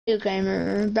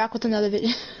Gamer, back with another video.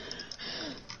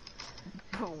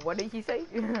 What did he say?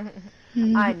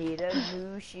 I need a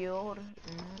new shield.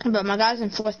 Bro, my guy's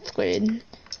in 4th grade.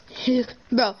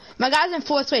 Bro, my guy's in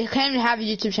 4th grade. He can't even have a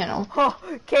YouTube channel. Oh,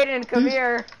 Kaden, come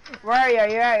here. Where are you? Are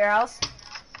you at your house?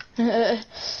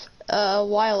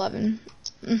 Y11.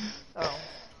 Oh.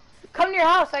 Come to your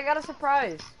house. I got a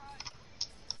surprise.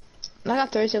 I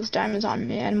got 36 diamonds on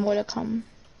me and more to come.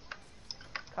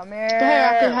 Come here. But hey,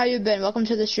 Rocky, how you been? Welcome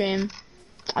to the stream.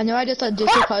 I know I just like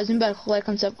diss your cousin, but like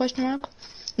concept question mark.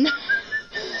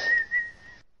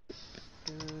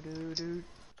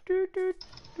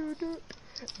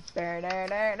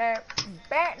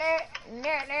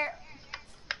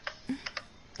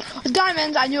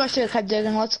 Diamonds! I knew I should have kept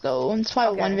digging. Let's go. It's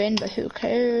probably one vein, but who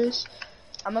cares?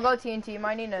 I'm gonna go TNT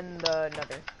mining and the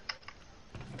nether.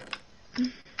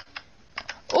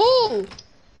 Ooh!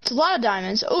 It's a lot of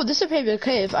diamonds. Oh, this is a pretty big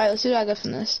cave. Alright, let's see what I get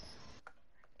from this.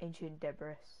 Ancient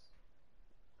debris.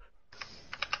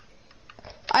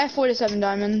 I have 47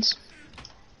 diamonds.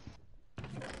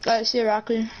 Alright, see you,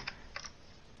 Rocky.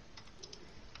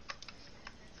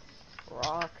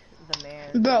 Rock the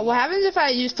man. Bro, what happens if I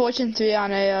use Fortune 3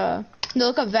 on a, no,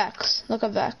 look up Vex. Look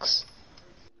up Vex.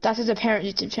 That's his apparent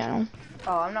YouTube channel.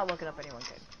 Oh, I'm not looking up anyone,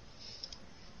 kid.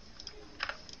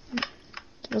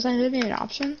 Was that gonna be an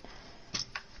option?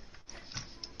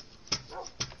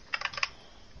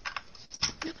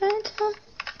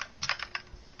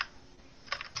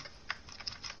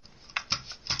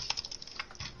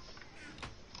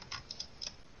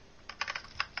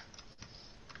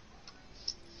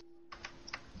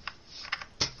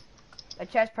 The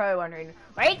chat's probably wondering,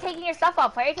 why are you taking your stuff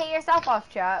off? Why are you taking your stuff off,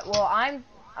 chat? Well, I'm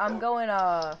going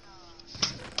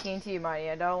TNT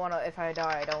mining. I don't wanna, if I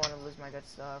die, I don't wanna lose my good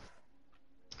stuff.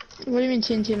 What do you mean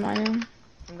TNT mining?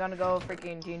 I'm gonna go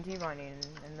freaking TNT mining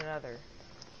in the nether.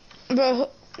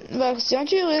 But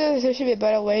don't you believe there should be a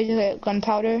better way to get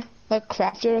gunpowder? Like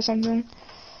craft it or something?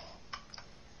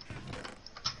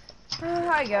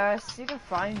 I guess. You can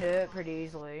find it pretty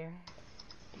easily.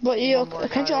 But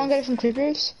can't you only get it from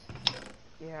creepers?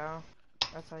 Yeah.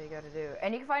 That's all you gotta do.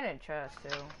 And you can find it in chests,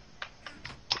 too.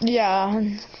 Yeah.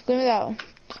 Give me that.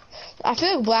 I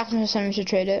feel like blacksmith or something should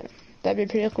trade it. That'd be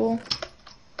pretty cool.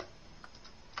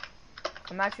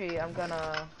 I'm gonna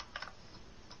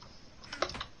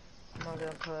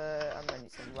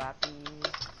need some lappies.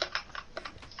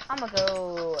 I'm gonna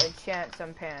go enchant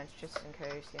some pants just in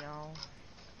case, you know.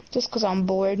 Just cause I'm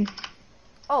bored.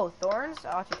 Oh, thorns?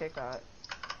 I'll actually take that.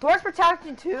 Thorns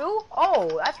protection 2?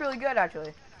 Oh, that's really good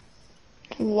actually.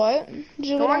 What?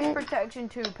 Thorns protection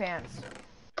 2 pants.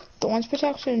 Thorns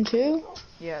protection 2?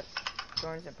 Yeah.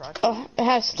 Thorns and protection. Oh, it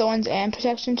has thorns and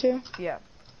protection 2? Yeah.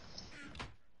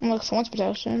 Look, thorns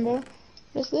protection, bro.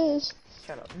 What's this?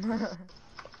 Shut up.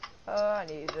 I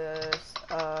need this.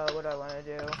 What do I want to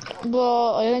do?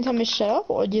 Well, are you gonna tell me to shut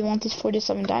up, or do you want these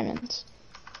 47 diamonds?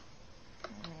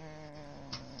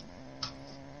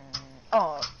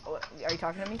 Oh, are you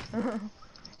talking to me?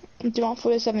 Do you want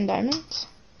 47 diamonds?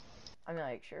 I mean,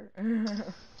 like, sure.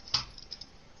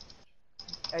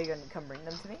 Are you gonna come bring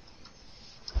them to me?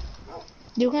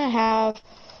 You're gonna have,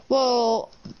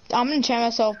 well, I'm gonna enchant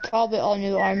myself probably all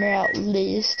new armor at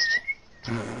least.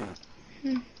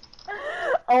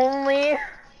 Only.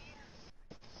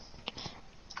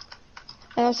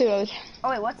 And let's see what other. Oh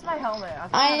wait, what's my helmet?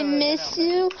 I miss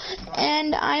you,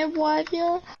 and I love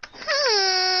you.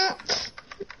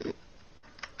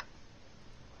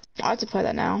 I'll have to play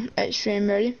that now. At stream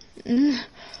ready. I'm not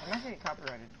gonna get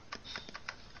copyrighted.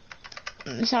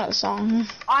 It's not a song.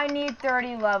 I need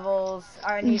 30 levels.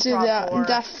 I need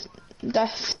that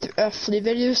flea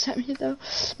video you sent me though.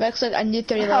 Max like I need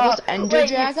 30 levels. Ender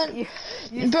Dragon.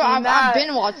 Bro, I've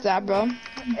been watched that, bro.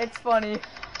 It's funny.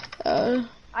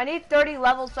 I need 30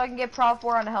 levels so I can get Pro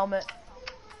 4 on the helmet.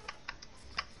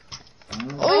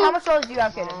 Wait, how much levels do you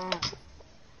have, Kaden?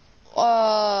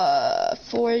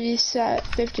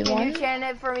 51. Can you chant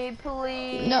it for me,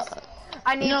 please? No.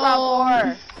 I need Pro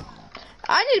 4.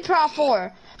 I need Pro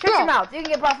 4. Shut your mouth. You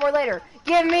can get Pro 4 later.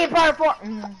 Give me Pro 4.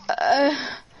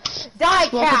 Die,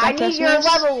 cat. I need your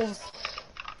levels.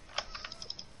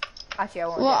 Actually, I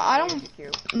won't. Well, I don't.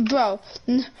 Bro,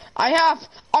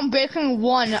 I'm breaking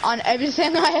 1 on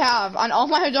everything I have. On all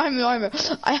my diamond armor.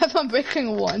 I have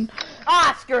Unbreaking 1.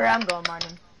 Ah, screw it. I'm going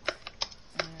mining.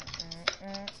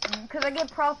 Because I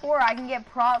get Pro 4, I can get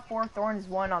Pro 4 Thorns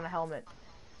 1 on the helmet.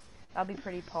 That'll be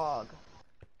pretty pog.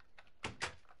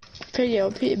 Pretty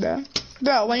OP, bro.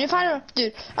 Bro, when you find a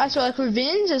dude, I swear, like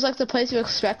ravines is like the place you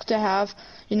expect to have,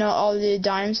 you know, all the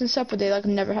diamonds and stuff, but they like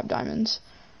never have diamonds.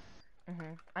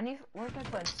 I need. Where did I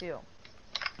put steel?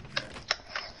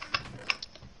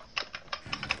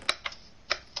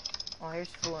 Oh, here's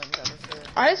spoons.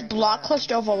 I just block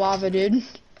clutched over lava, dude.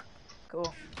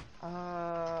 Cool.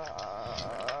 I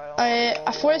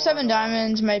 47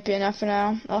 diamonds might be enough for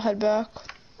now. I'll head back.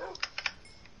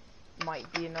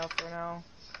 Might be enough for now.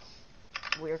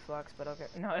 Weird flex, but okay.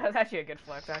 No, that's actually a good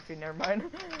flex. Actually, never mind.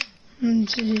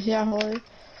 Yeah, holy.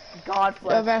 God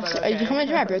flex. But okay. Are you coming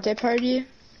to my birthday party?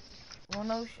 Well,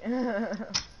 no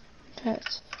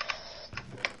Pets.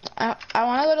 I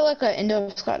want to go to like an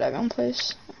indoor skydiving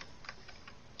place.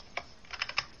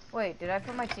 Wait, did I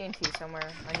put my TNT somewhere?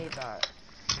 I need that.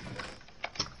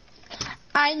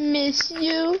 I miss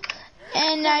you,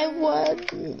 and I would.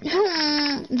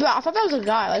 Bro, I thought that was a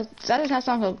guy. Like that does not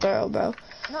sound like a girl, bro.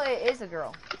 No, it is a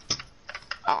girl.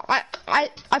 I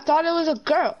thought it was a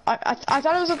girl. I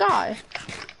thought it was a guy.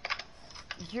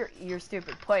 You're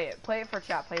stupid. Play it. Play it for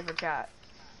chat. Play it for chat.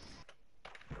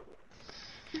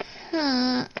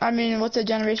 I mean, what's the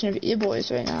generation of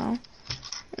e-boys right now?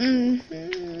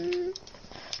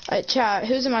 Alright, chat.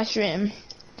 Who's in my stream?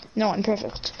 No one.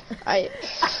 Perfect. I'm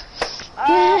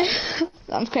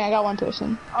kidding. I got one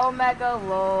person. Omega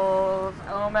lows.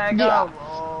 Omega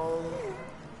lows.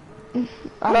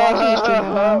 I'm watching your stream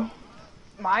right now.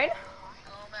 Mine?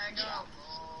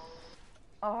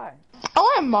 Oh, hi.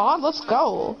 Oh, I'm mod. Let's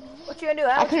go. What you gonna do?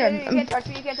 Alex? You can't touch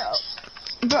me. You can't touch.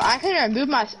 Bro, I can remove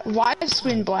my. Why is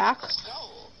screen black?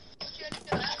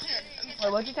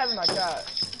 Wait, what'd you type in my chat?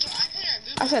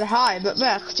 I said hi, but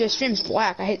look, your stream's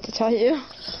black. I hate to tell you. Oh,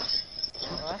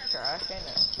 that's trash, ain't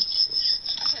it?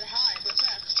 I said hi, but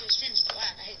look, your stream's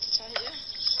black. I hate to tell you.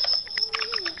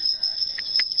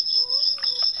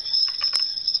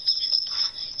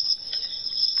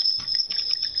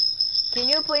 Can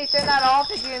you please turn that off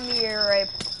to give me your rape?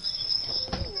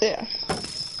 Yeah.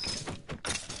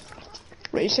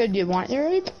 Wait, you said you want your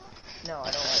rape? No,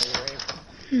 I don't want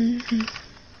your rape.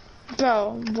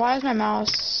 Bro, why is my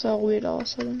mouse so weird all of a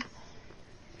sudden?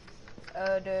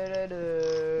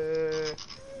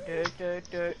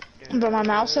 But my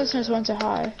mouse says just went to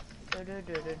high.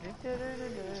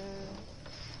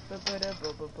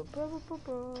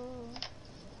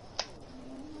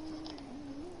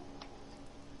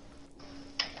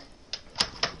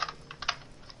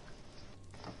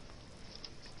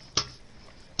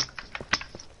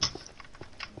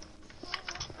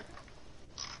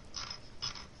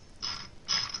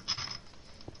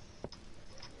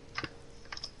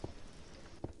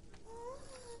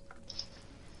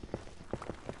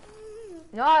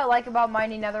 You know what I like about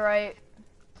mining netherite?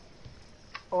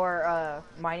 Or,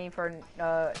 mining for,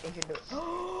 ancient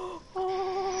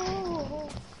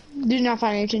Did you not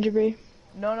find ancient debris?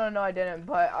 No, I didn't,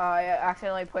 but I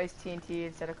accidentally placed TNT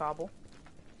instead of cobble.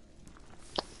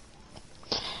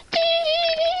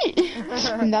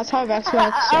 And that's how Vex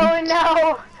works. Oh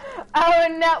no! Oh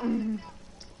no!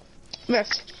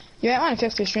 Vex, you might want to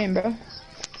fix your stream, bro.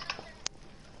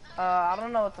 I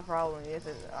don't know what the problem is.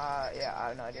 Yeah, I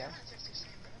have no idea.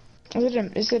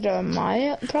 Is it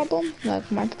my problem?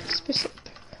 Like my specific?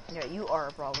 Yeah, you are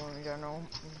a problem in general.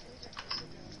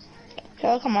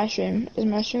 Yeah, look at my stream. Is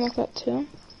my stream like that too?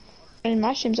 And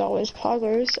my stream's always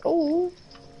poggers. Oh.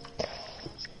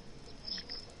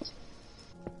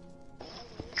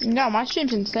 No, my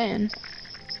stream's insane.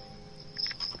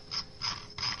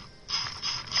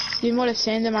 Even more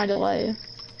insane than my delay.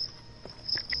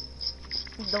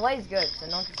 Delay's good, so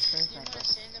no stream center.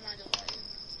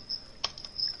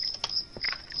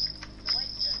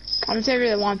 I mean, if they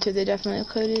really want to, they definitely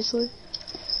could easily.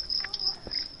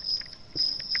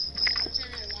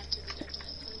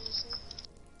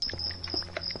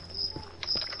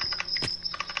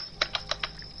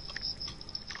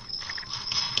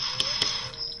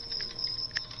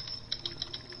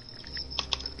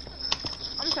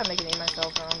 I'm just gonna make a name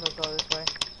myself and I'm gonna go this way.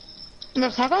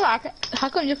 Look, how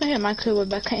come you can hear my keyboard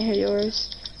but I can't hear yours?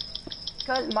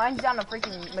 Because mine's on a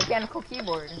freaking mechanical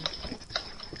keyboard.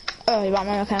 Oh, you want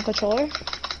my mechanical controller?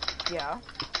 Yeah.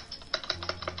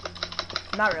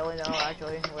 Not really, no,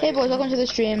 actually. Wait. Hey boys, welcome to the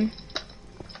stream.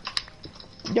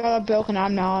 Y'all are broken,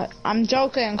 I'm not. I'm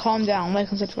joking, calm down, like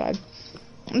and subscribe.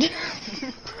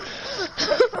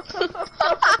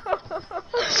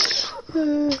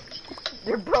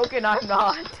 You're broken, I'm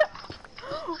not.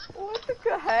 What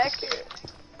the heck?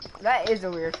 That is a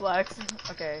weird flex.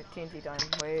 Okay, TNT time.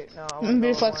 Wait, no.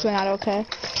 Weird flex went out, okay.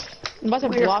 I'm about to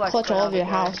Weird block clutch all over your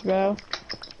house, bro.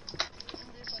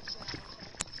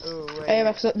 Ooh, wait. Hey,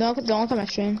 Rex, don't look at my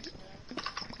stream.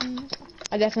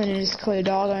 I definitely didn't just kill your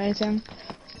dog or anything.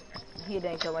 He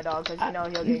didn't kill my dog because you know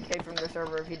he'll get kicked from the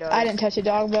server if he does. I didn't touch your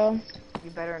dog, bro. You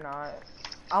better not.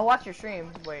 I'll watch your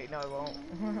stream. Wait, no, I won't.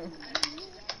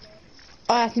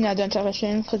 Oh, actually, no, don't touch my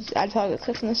stream because I'd probably get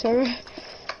clicked from the server.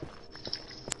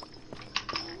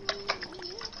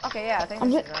 Okay, yeah, I think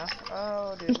this is enough.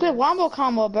 Oh, dude. It's good wombo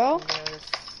combo, bro.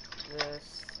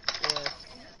 This.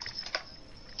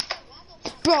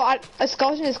 Bro, a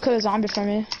skeleton just killed a zombie for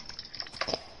me.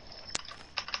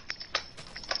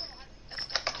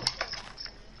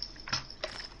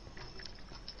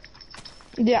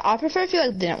 Yeah, I prefer if you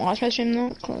like didn't watch my stream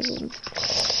though, cause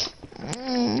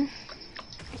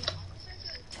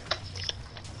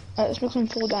let's make some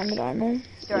full diamond armor.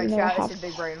 Alright, chat, this is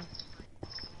big brain.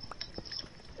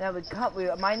 Now we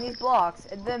mine these blocks,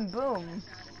 and then boom.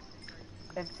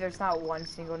 If there's not one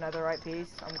single netherite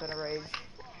piece, I'm gonna rage.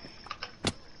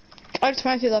 I have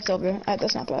 20 left over.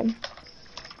 That's not bad.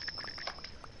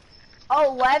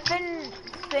 11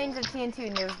 things of TNT,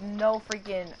 and there's no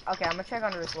freaking. Okay, I'm gonna check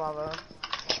under this lava.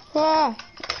 Ah.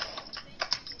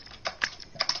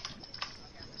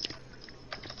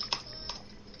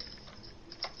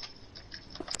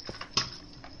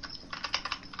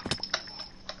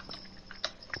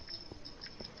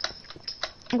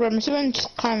 Okay, I'm see what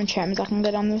kind of enchantments I can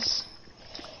get on this.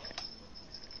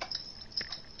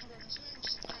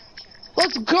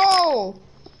 Let's go!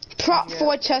 Prop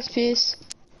 4 chest piece.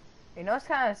 You know what's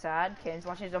kind of sad? Kaden's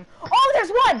watching them. Oh, there's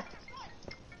one!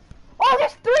 Oh,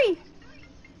 there's 3!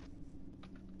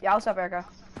 Yeah, what's up, Erica?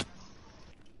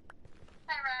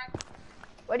 Hi, Rack.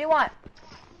 What do you want?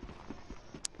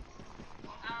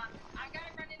 I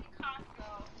gotta run into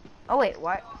Costco. Oh, wait,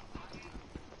 what?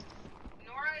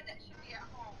 Nora, that should be at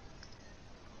home.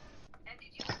 And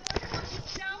did you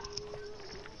show?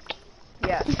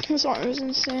 Yeah. This one was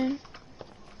insane.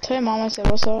 Tell your mom I said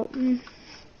what's up.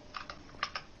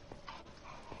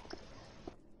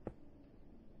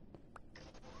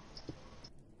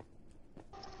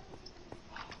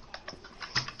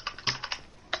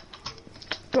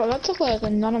 Bro, that took like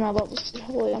none of my levels.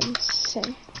 Holy, I'm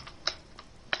insane.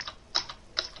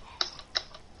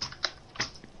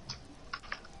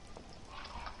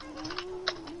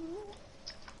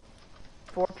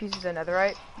 Four pieces of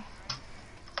netherite.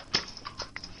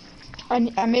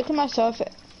 I'm making myself.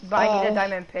 But I need a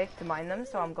diamond pick to mine them,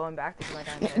 so I'm going back to my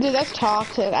diamond pick. Dude, that's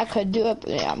toxic. I could do it, but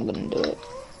yeah, I'm gonna do it.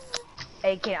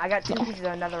 Hey, Kaden, I got 2 pieces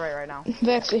of netherite right now.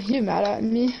 Vex, you mad at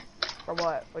me? For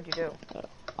what? What'd you do?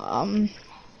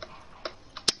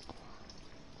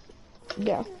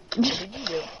 Yeah. What did you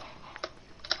do?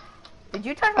 Did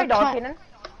you touch my dog, Kaden?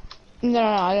 No,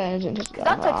 I didn't touch that.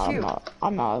 That's touch you.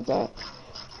 I'm not like that.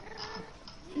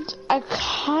 I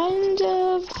kind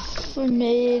of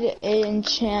made an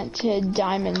enchanted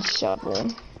diamond shovel.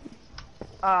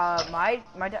 My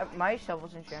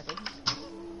shovel's enchanted.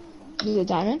 Is it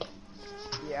diamond?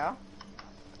 Yeah.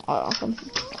 Oh, awesome.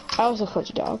 I also coach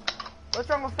a dog. What's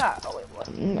wrong with that? Oh wait, what?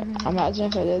 Imagine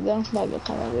if I did though. That'd be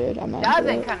kind of weird. That'd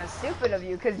been kind of stupid of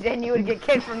you, because then you would get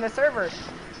kicked from the server.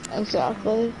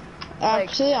 Exactly.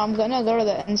 Actually, I'm gonna go to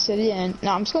the end city and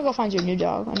no, I'm just gonna go find you a new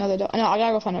dog, another dog. No, I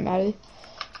gotta go find a Maddie.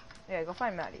 Yeah, go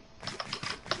find Maddie.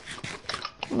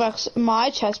 Lex, my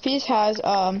chest piece has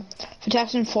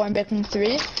protection 4 and breaking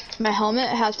 3. My helmet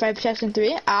has fire protection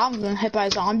 3. I'm gonna hit by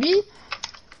a zombie.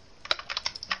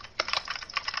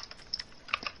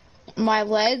 My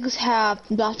legs have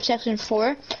blast protection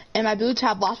 4, and my boots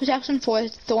have blast protection 4,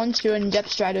 thorn spear, and depth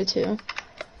strider 2.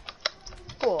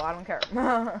 Cool, I don't care.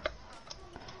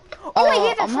 Oh wait, he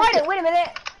has a trident. Wait a minute.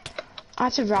 I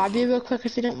have to rob you real quick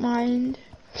if you don't mind.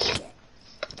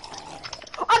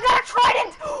 I got a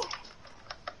trident!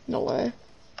 No way.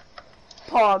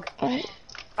 Pog. Alright.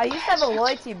 I used to have a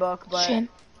loyalty book, but... Stream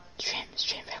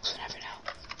Vex will never know.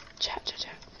 Chat.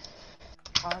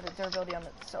 Oh, the durability on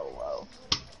it's so low.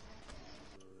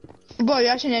 Boy, you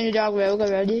actually named your dog Rogue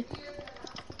already.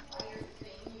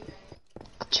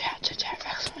 Chat,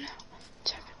 Vex will know.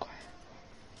 Chat, be quiet.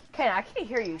 Ken, I can't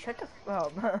hear you. Shut the f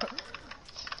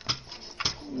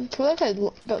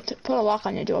Put a lock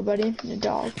on your door, buddy. Your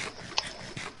dog.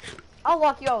 I'll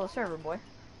lock you out of the server, boy.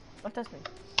 Don't touch me.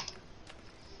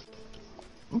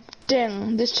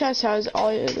 Dang, this chest has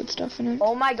all your good stuff in it.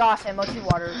 Oh my gosh, MOT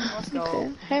water. Let's go.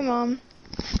 Okay. Hey, Mom.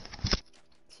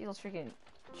 See those freaking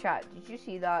chat. Did you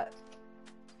see that?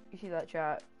 You see that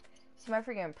chat? See my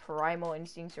freaking primal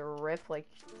instincts to rip like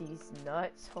these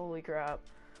nuts? Holy crap.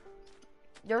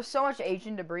 There's so much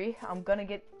Asian debris. I'm gonna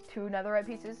get 2 netherite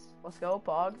pieces. Let's go.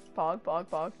 Pog.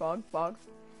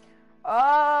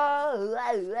 Oh.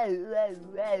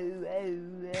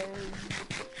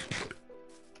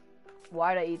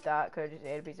 Why'd I eat that? Could've just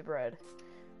ate a piece of bread.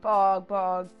 Pog.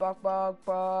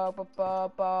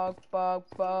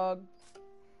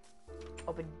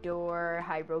 Open door.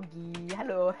 Hi, Rogie.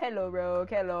 Hello, Rogue.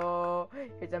 Hello.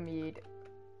 Here's a meat.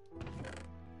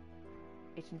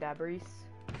 Asian debris.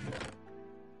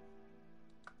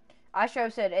 I should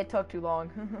have said it took too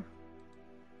long.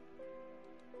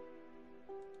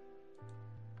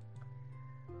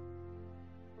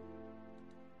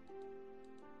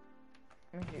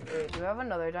 Wait, do we have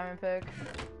another diamond pick?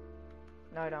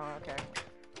 No, I don't. Okay.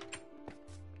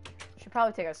 Should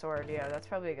probably take a sword. Yeah, that's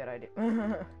probably a good idea.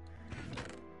 There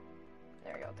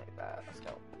we go. Take that. Let's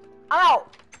go. I'm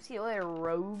out. See you later,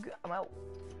 rogue. I'm out.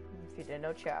 If you didn't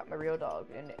know, chat, my real dog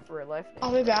in real life.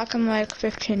 I'll be back in like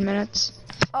 15 minutes.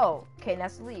 Oh, okay,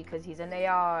 that's Lee, because he's an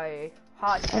AI.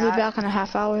 Hot chat. I'll be back in a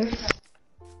half hour.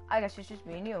 I guess it's just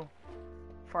me and you.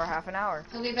 For half an hour.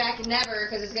 He'll be back never,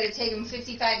 because it's going to take him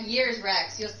 55 years,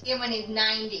 Rex. You'll see him when he's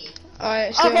 90.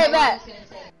 Alright, so okay, bet.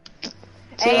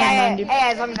 Hey,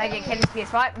 as long as I get Kaden's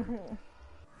PS5.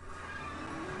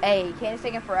 Hey, Kaden's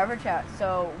taking forever, chat.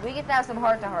 So, we get to have some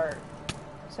heart-to-heart.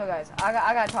 So, guys, I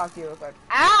gotta talk to you real quick.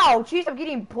 Ow! Jeez, I'm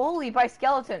getting bullied by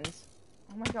skeletons.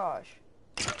 Oh my gosh.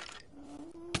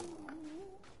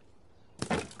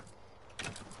 Oh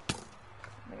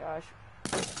my gosh.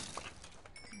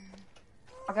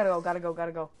 I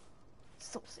gotta go.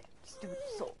 Soul Sam, stupid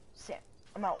Soul Sam.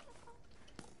 I'm out.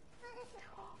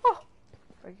 Oh!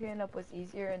 Breaking up was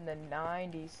easier in the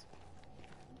 90s.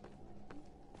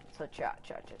 So chat.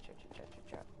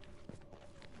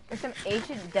 There's some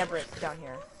ancient debris down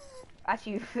here.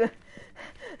 Actually,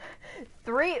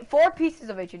 4 pieces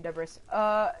of ancient debris.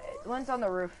 One's on the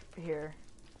roof here.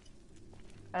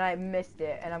 And I missed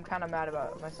it, and I'm kind of mad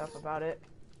about myself about it.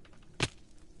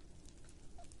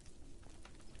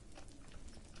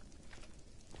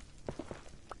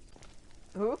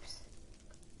 Oops.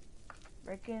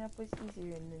 Breaking up was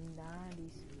easier in the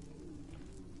 90s.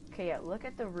 Okay, yeah, look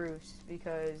at the roofs,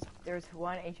 because there's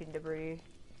one ancient debris.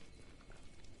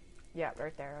 Yeah,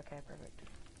 right there. Okay, perfect.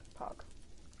 Pog.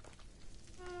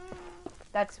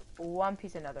 That's one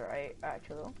piece of netherite,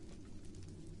 actually.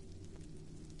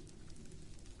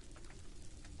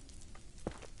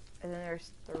 And then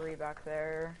there's 3 back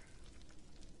there.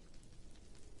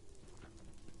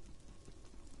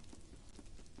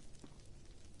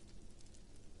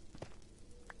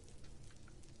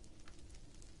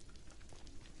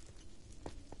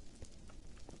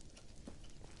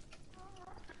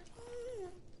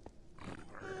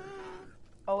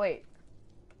 Oh, wait.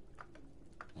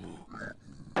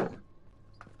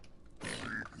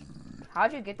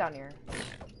 How'd you get down here?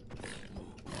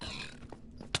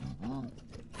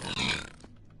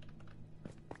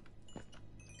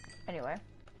 Anyway.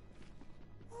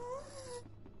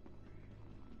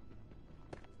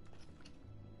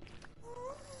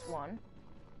 That's 1.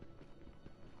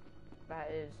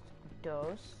 That is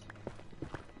dos.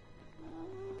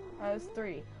 That is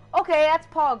 3. Okay, that's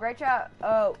Pog, right, chat?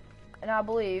 Oh. And I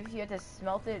believe you have to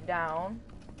smelt it down.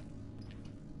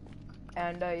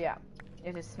 And, yeah. You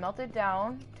have to smelt it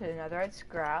down to netherite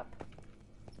scrap.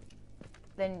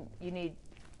 Then you need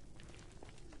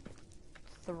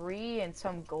 3 and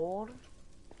some gold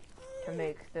to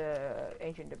make the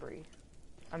ancient debris.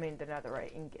 I mean, the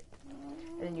netherite ingot.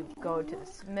 And then you go to the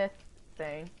smith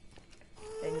thing.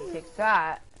 And you take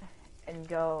that and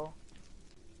go,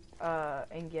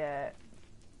 and get...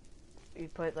 You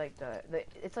put like the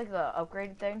it's like the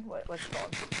upgrade thing. What's it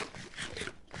called?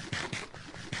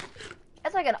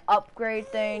 It's like an upgrade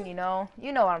thing, you know.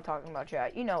 You know what I'm talking about,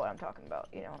 chat. You know what I'm talking about.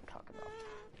 You know what I'm talking about.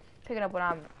 Picking up what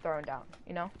I'm throwing down,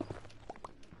 you know.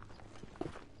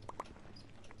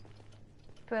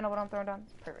 Picking up what I'm throwing down.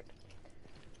 Perfect.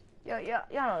 Yeah.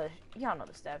 Y'all know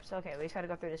the steps. Okay, we just gotta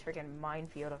go through this freaking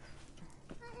minefield of.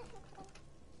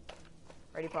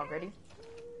 Ready, Pog? Ready?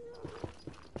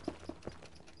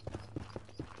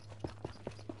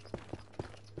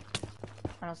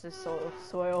 I know it's just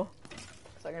soil,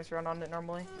 so I can just run on it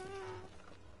normally.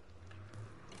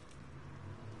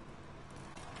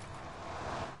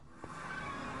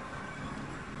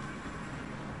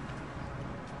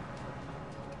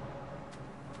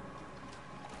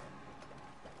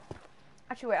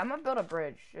 Actually, wait, I'm gonna build a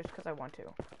bridge just because I want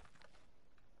to.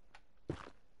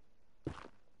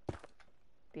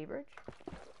 B-bridge?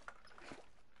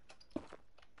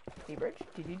 B-bridge?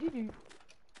 Do-do-do-do.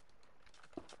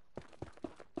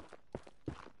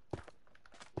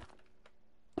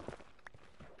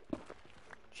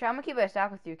 I'm gonna keep it a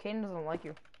stack with you. Kaden doesn't like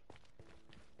you.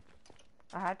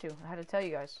 I had to tell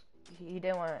you guys. He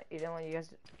didn't want you guys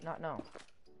to not know.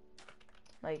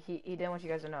 Like he didn't want you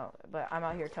guys to know. But I'm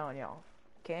out here telling y'all.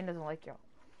 Kaden doesn't like y'all.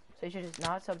 So you should just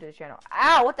not sub to his channel.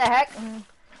 Ow! What the heck?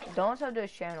 Don't sub to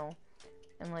his channel.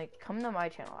 And like come to my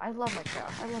channel. I love my channel.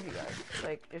 I love you guys.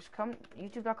 Like just come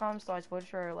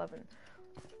youtube.com/Voidshare11.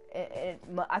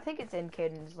 I think it's in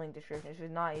Kaden's link description. If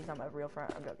it's not, he's not my real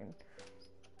friend. I'm joking.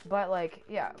 But like,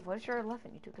 yeah, what is your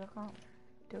 11? You took a comp.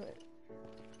 Do it.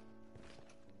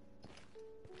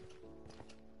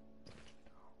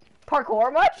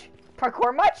 Parkour much?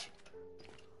 Parkour much?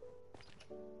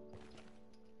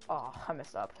 Oh, I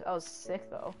messed up. That was sick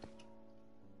though.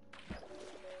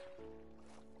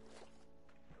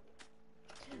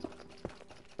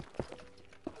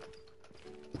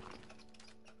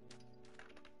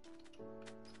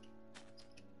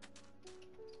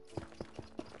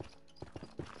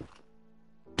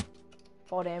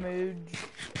 Fall damage.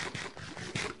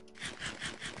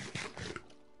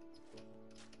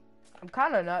 I'm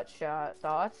kind of nut shot.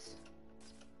 Thoughts?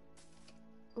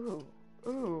 Ooh,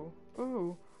 ooh,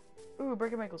 ooh, ooh,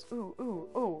 breaking my ankles. Ooh, ooh,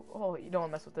 ooh. Oh, you don't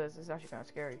want to mess with this. This is actually kind of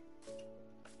scary.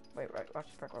 Wait, right. Watch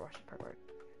this parkour. Watch this parkour.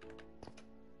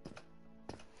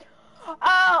 Oh,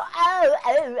 oh,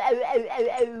 oh, oh, oh, oh,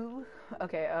 oh.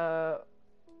 Okay,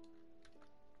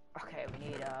 okay, we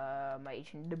need, my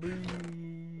ancient debris.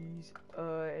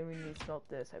 And we need to smelt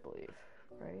this, I believe.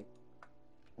 Right?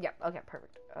 Yeah, okay,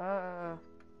 perfect. Let's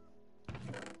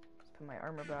put my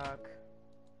armor back.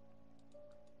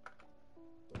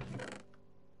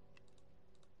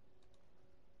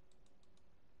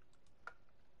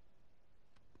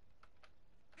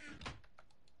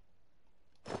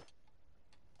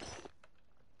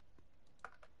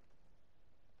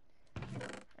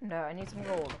 And, I need some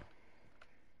gold.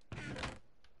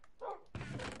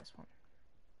 This one.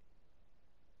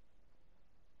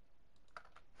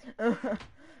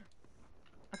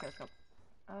 Okay, let's go.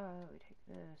 We take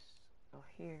this, go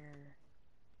here.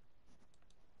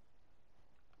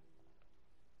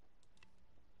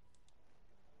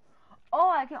 Oh,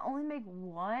 I can only make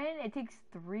one? It takes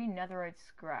 3 netherite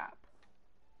scrap.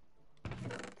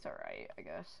 It's alright, I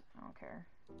guess. I don't care.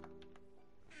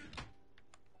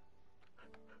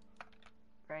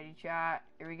 Ready, chat?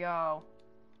 Here we go.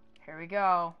 Here we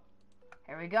go.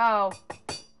 Here we go.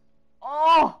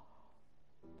 Oh!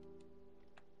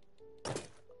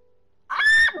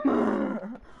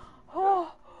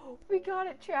 Oh, we got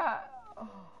it, chat. Oh,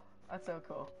 that's so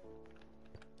cool.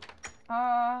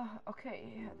 Okay,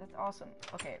 yeah, that's awesome.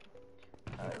 Okay,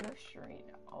 no stream.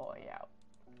 Oh yeah.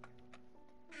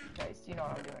 Guys, you know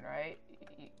what I'm doing, right?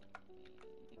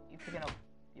 You picking up?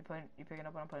 You picking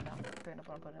up what I'm putting down? Picking up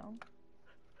what I'm putting down?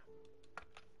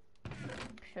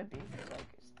 Should be, because like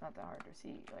it's not that hard to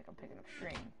see. Like I'm picking up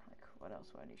string. Like what else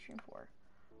do I need string for?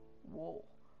 Wool.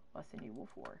 What's I need wool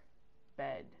for?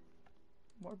 Bed.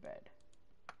 More bed.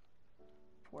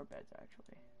 4 beds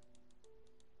actually.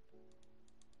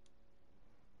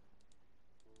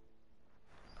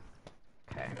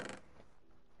 Okay.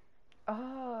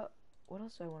 What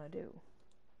else do I want to do?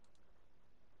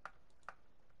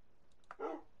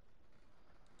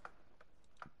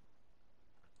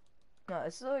 No,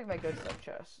 this is like my good stuff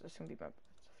chest. This is gonna be my good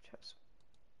stuff chest.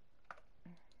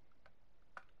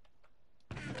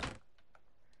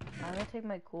 I'm gonna take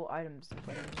my cool items and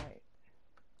put them in my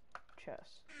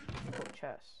chest. Cool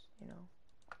chest, you know.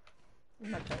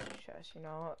 My treasure chest, you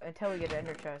know. Until we get an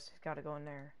ender chest, it's gotta go in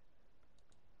there.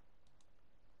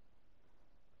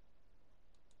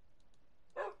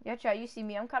 Yeah, chat, you see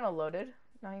me, I'm kinda loaded.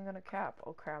 Not even gonna cap.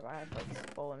 Oh crap, I have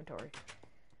like full inventory.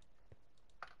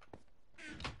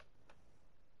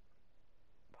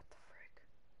 What the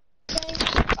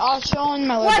frick? I'll show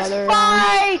my little brother. Let's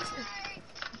fight!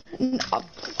 Can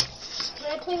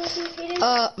I play with you,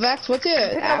 Kaden? Vex, what's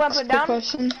your axe? Quick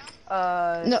question.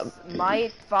 No.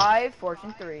 Might 5,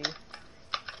 Fortune 3.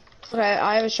 Okay,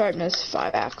 I have a sharpness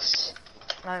 5 axe.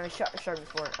 I have a sharpness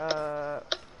 4.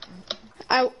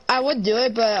 I would do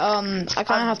it, but I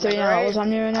kind of have 39 levels on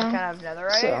me right now. I kind of have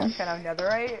netherite. So. I kind of have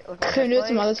netherite. Look at my Can we do it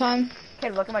some other time?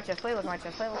 Okay, look at my chest plate. Look at my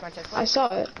chest plate. Look at my chest plate. I saw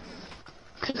it.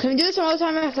 Can we do it some other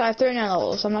time? Because I have 39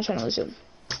 levels. I'm not trying to lose it.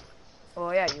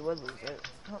 Well, yeah, you would lose it.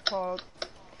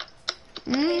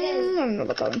 I don't know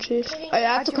about that one, Chief. I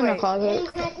have to come in the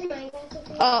closet.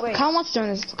 Colin wants to join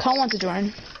this. Colin wants to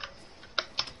join.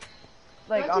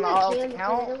 Like on all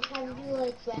account?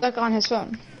 Like on his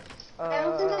phone. I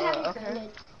don't think I have you okay.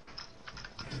 friended.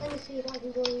 Let me see if I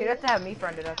can go in. You'd have to have me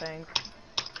friended, I think.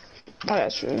 Oh,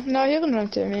 that's true. No, he can run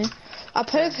to me. I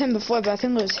played with him before, but I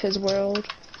think it was his world.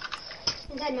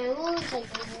 Inside my world, it's like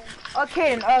my world.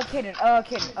 Kaden, Kaden,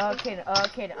 Kaden, Kaden,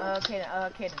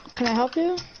 Kaden, Kaden. Can I help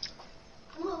you?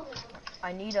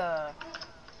 I need to,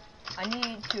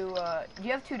 do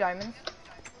you have 2 diamonds?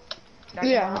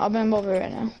 Yeah, I'll bring them over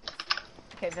right now.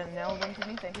 Okay, then now bring to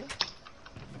me, thank you.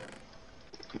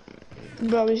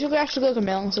 Bro, we should actually like a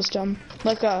mailing system.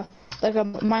 Like a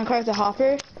Minecraft the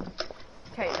Hopper.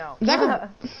 Okay, no. That could,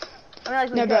 I mean, like,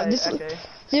 we no, bro, could, this, actually.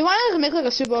 do you want to make like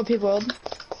a super OP world?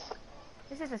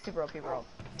 This is a super OP world.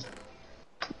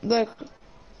 Like,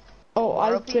 oh, More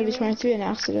I OP, did you the 23 an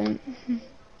accident.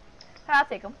 I'll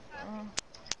take them.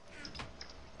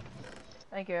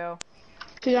 Thank you.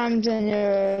 2 diamonds in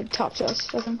your top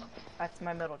chest, I think. That's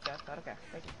my middle chest, but okay.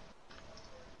 Thank you.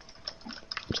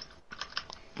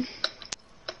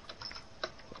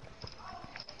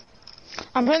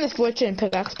 I'm putting the fortune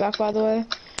pickaxe back, by the way.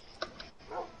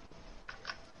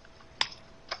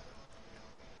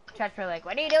 Chat's probably like,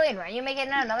 what are you doing? Why are you making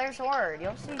another sword?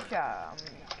 You'll see, chat.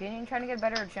 I'm trying to get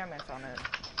better enchantments on it.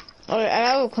 Alright, I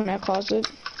gotta go clean my closet.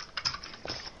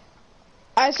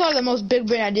 I saw the most big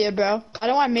brain idea, bro. I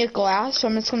don't want to make glass, so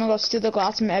I'm just gonna go steal the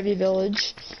glass from every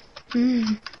village.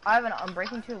 I have an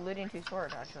Unbreaking 2, Looting 2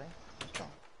 sword, actually. Cool.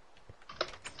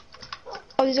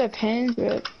 Oh, these are pins,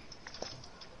 but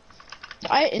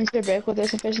I instant break with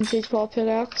this efficiency 12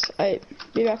 pickaxe. Alright,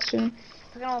 be back soon.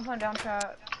 We're gonna put down,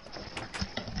 chat.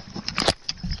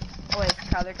 Oh wait, is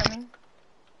Tyler coming?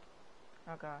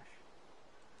 Oh gosh.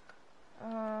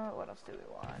 What else do we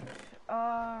want?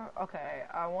 Okay,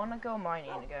 I wanna go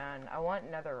mining again. I want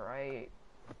netherite.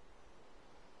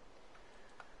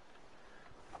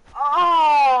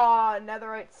 Oh,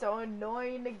 netherite's so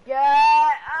annoying to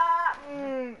get.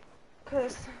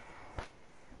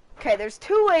 Okay, there's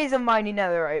 2 ways of mining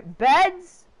netherite.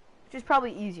 Beds, which is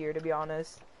probably easier to be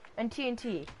honest, and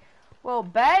TNT. Well,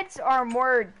 beds are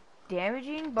more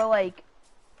damaging, but like,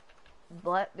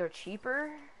 they're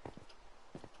cheaper.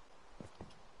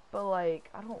 But like,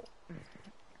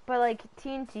 but like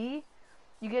TNT,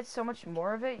 you get so much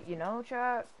more of it, you know,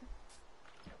 chat?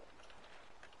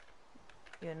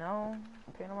 You know?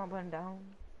 Panama button down.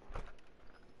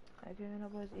 I can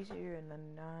was easier in the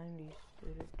 90s.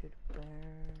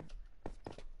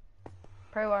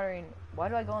 Prey watering. Why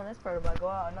do I go on this portal but I go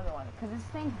out another one? Because this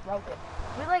thing's broken.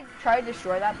 We like try to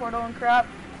destroy that portal and crap.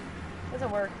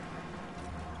 Doesn't work.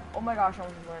 Oh my gosh, I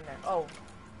almost went in there. Oh,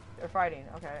 they're fighting.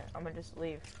 Okay, I'm gonna just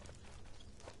leave.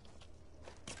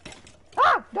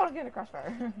 Ah! Don't get in a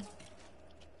crossfire.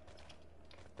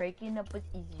 Breaking up was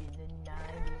easier in the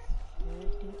 90s.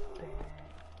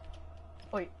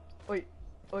 Oi, oi,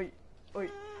 oi, oi,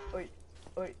 oi,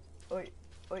 oi, oi,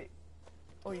 oi,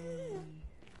 oi.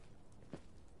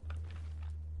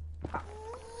 Ha.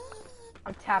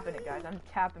 I'm tapping it, guys. I'm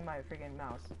tapping my freaking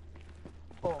mouse.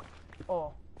 Oh,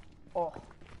 oh, oh,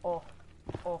 oh,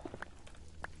 oh.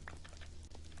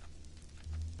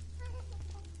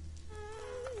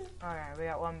 Alright, we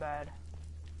got 1 bed.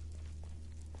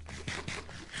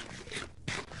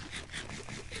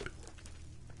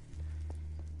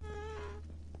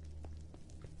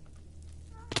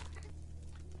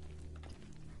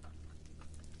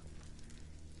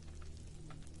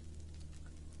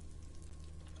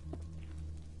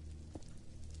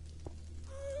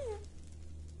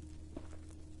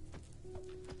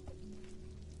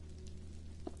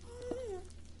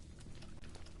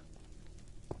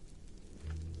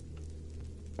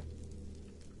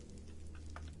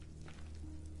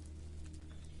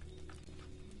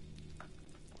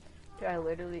 Dude, I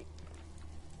literally...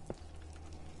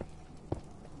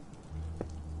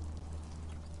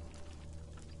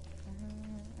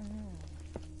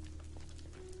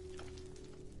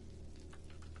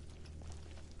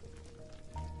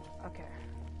 Okay.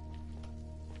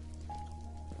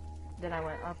 Then I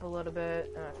went up a little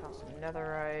bit, and I found some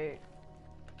netherite.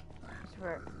 I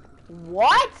swear.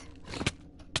 What?!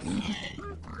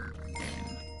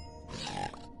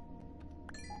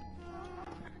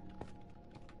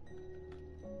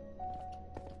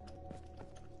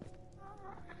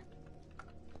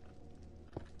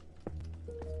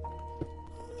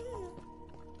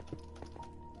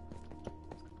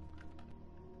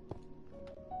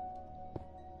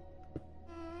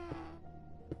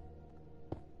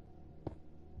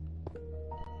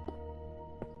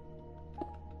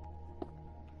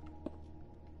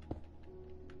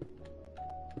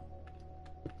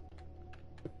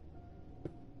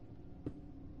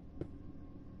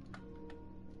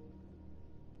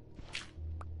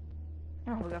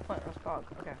 Oh, we got flint. Let's fog.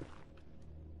 Okay.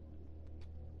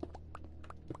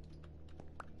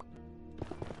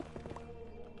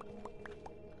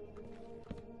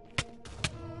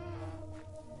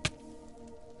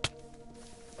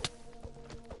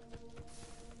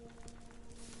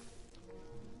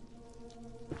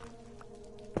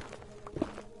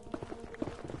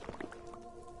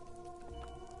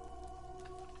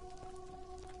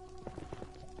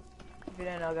 If you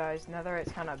didn't know, guys,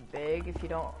 netherite's kind of big. If you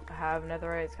don't have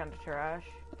netherite, it's kind of trash.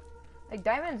 Like,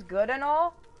 diamond's good and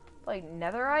all, but like,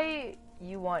 netherite,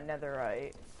 you want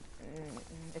netherite.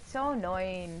 It's so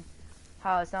annoying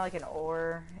how it's not like an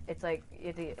ore. It's like, you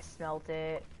have to smelt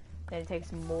it. And it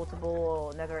takes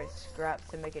multiple netherite scraps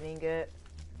to make an ingot.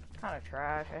 Kind of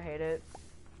trash. I hate it.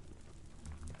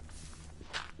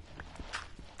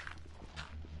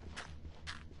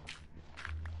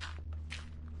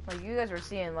 Like you guys were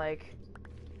seeing, like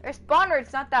their spawn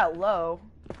rate's not that low.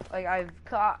 Like I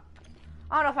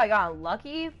don't know if I got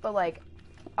unlucky, but like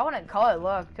I wouldn't call it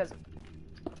luck because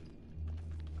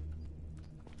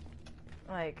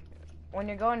like when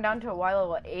you're going down to a Y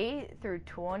level 8 through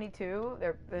 22,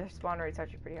 their spawn rate's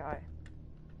actually pretty high.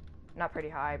 Not pretty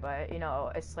high, but you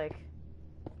know, it's like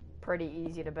pretty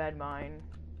easy to bed mine.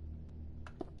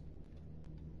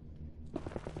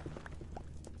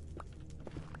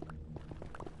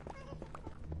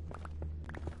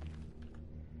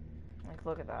 Like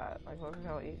look at that. Like look at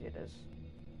how easy it is.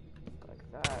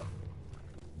 Like that.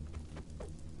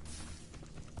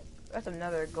 That's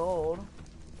another gold.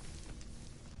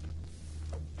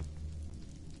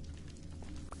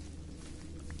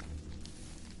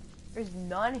 There's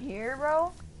none here,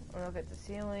 bro? Look at the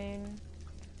ceiling.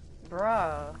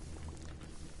 Bruh.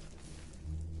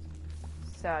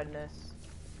 Sadness.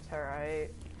 It's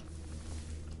alright.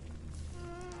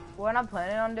 What I'm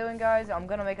planning on doing, guys, I'm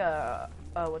gonna make a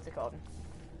what's it called?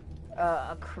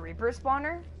 A creeper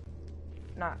spawner?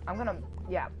 Not, I'm gonna,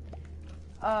 yeah.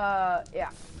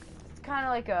 Yeah. It's kind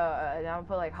of like I'm gonna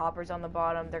put like hoppers on the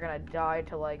bottom. They're gonna die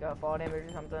to like fall damage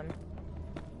or something.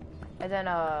 And then,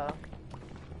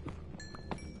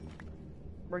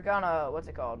 we're gonna, what's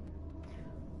it called?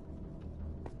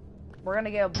 We're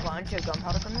gonna get a bunch of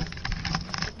gunpowder from this.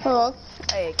 Hello.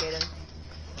 Hey, Kaden.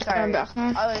 Sorry, I'm back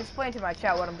now. I'll explain to my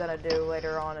chat what I'm gonna do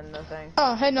later on in the thing.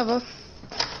 Oh, hey Nova.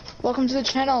 Welcome to the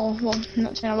channel. Well,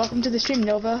 not channel. Welcome to the stream,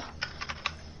 Nova.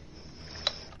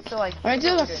 So like, I do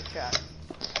what like, we're doing, chat.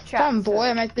 if I'm bored,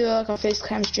 I might do like a face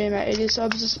cam stream at 80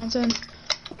 subs or something.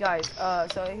 Guys,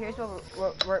 so here's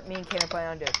what me and Kaden are planning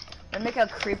on doing. We make a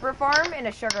creeper farm and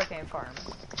a sugarcane farm.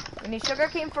 We need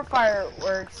sugarcane for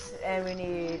fireworks, and we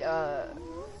need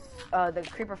the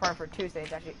creeper farm for 2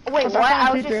 things actually. Oh, wait, what?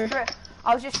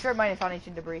 I was just strip mining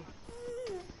foundation debris.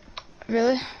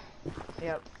 Really?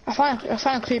 Yep. I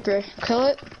find a creeper. Kill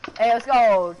it. Hey, let's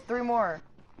go. 3 more.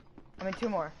 I mean 2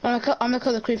 more. I'm gonna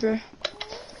kill the creeper.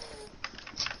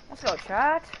 Let's go,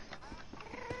 chat.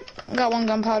 I got 1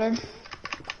 gunpowder.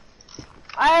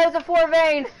 I have a 4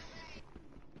 vein.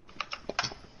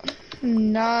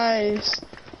 Nice.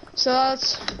 So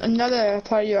that's another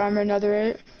part of your armor,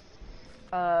 netherite.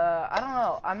 I don't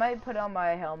know. I might put on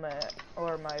my helmet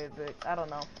or my boots. I don't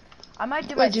know. I might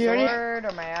do my sword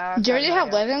or my axe. Do you already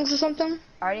have leggings or something?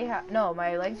 I already have. No,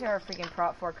 my legs are freaking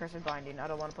prop 4 cursed binding. I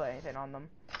don't want to put anything on them.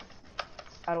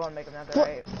 I don't want to make them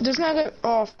netherite. There's not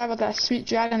oh, I forgot about that sweet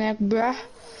dragon egg, bruh.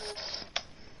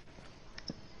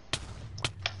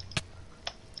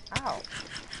 Ow.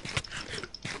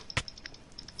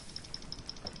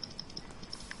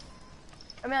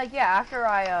 I mean, like, yeah, after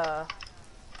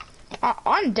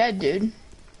I'm dead, dude.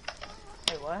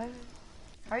 Wait, what?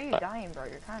 How are you dying, bro?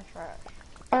 You're kind of trash.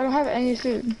 I don't have any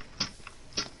food.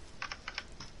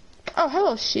 Oh,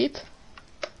 hello, sheep.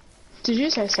 Did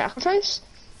you say sacrifice?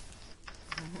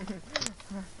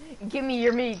 Give me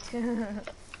your meat.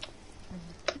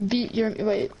 Beat your...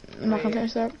 Wait, I'm not gonna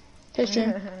finish that. Hey,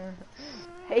 stream.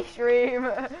 Hey,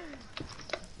 stream.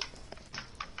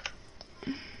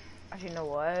 Actually, you know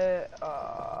what?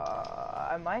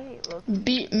 I might look...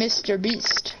 Beat Mr.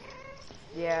 Beast.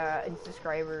 Yeah, and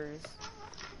subscribers.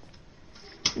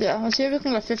 Yeah, let's see if we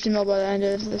can get 50 mil by the end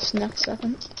of this next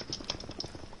second.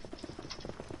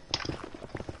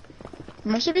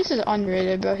 Mr. Beast is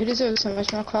underrated, bro. He deserves so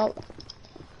much more clout.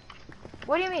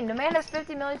 What do you mean? The man has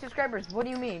 50 million subscribers. What do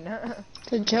you mean?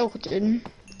 It's a joke, dude.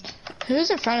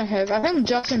 Who's in front of him? I think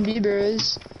Justin Bieber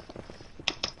is.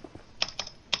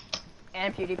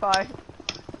 And PewDiePie.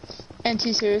 And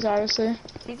T-Series, obviously.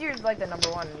 T-Series is like the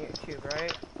 #1 on YouTube,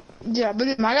 right? Yeah,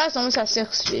 but my guy's almost at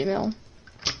 60 mil.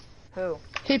 Who?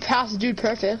 He passed dude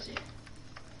perfect.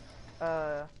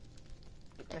 Mr.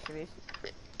 Beast?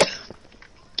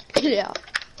 Yeah.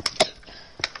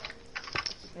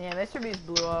 Yeah, Mr. Beast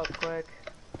blew up quick.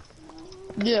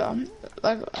 Yeah.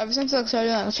 Like, ever since I started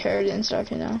doing like charity and stuff,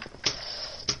 you know.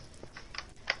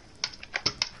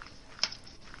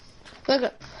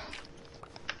 Like,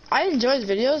 I enjoy his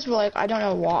videos, but like, I don't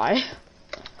know why.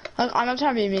 Like, I'm not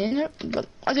trying to be mean, but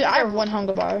dude, I have 1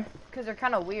 hunger bar. Because they're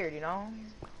kind of weird, you know?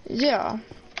 Yeah.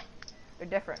 They're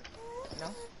different, you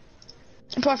know?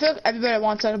 But I feel like everybody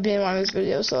wants to like, be in one of his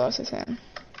videos, so that's the thing.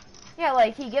 Yeah,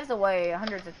 like, he gives away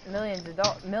hundreds of millions of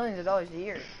dollars a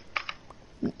year.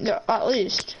 Yeah, at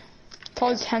least.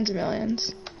 Probably tens of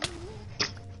millions.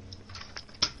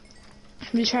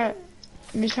 We try.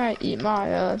 me try to eat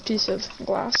my piece of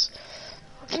glass.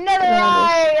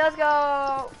 Netherite! Let's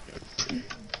go!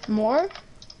 More?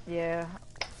 Yeah.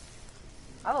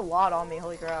 I have a lot on me,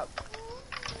 holy crap.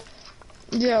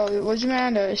 Yo, what'd you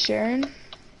man sharing?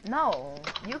 No,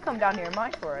 you come down here and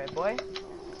mine for it, boy.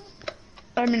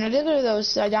 I mean, I did go to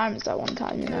those diamonds that one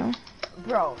time, you know?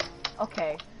 Bro,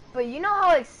 okay. But you know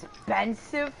how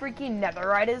expensive freaking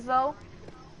netherite is, though?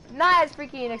 Not as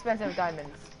freaking expensive as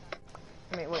diamonds.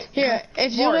 I mean, wait. Here,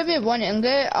 if you give me 1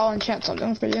 ingot, I'll enchant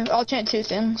something for you. I'll enchant 2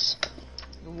 things.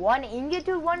 1 ingot?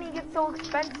 Dude, 1 ingot's so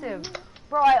expensive.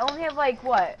 Bro, I only have, like,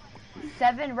 what?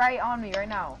 7 right on me right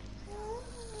now.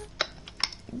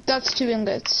 That's 2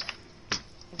 ingots.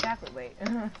 Exactly, wait.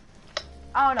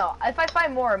 I don't know. If I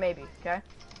find more, maybe, okay?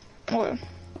 Okay.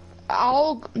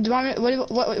 Do you want me, what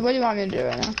do you want me to do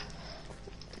right now?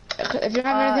 If you don't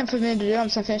have anything for me to do, I'm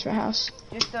just gonna finish my house.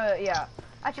 Just, yeah.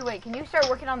 Actually, wait, can you start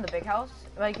working on the big house?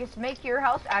 Like, just make your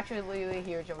house actually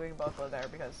huge and we can both live there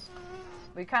because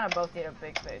we kind of both need a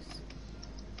big space.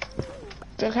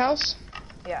 Big house?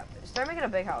 Yeah, start making a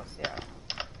big house, yeah.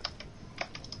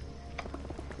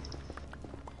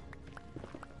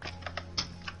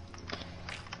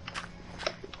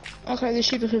 Okay, the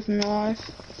sheep are keeping me alive.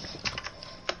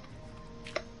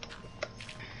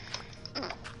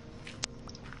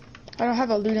 I don't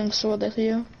have a looting sword like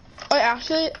you. Oh,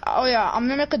 actually, oh yeah, I'm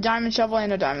gonna make a diamond shovel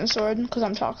and a diamond sword because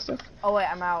I'm toxic. Oh wait,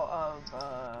 I'm out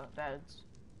of beds.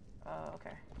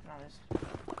 Okay, no,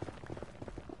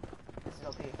 this is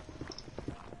OP.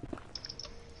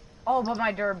 Oh, but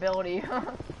my durability.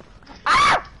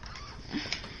 Ah!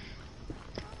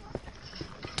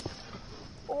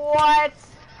 What?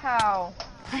 How?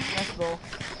 Let's go.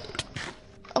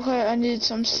 Okay, I need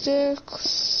some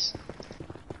sticks.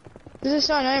 This is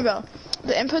not annoying, bro.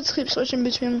 The inputs keep switching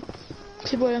between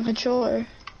keyboard and controller.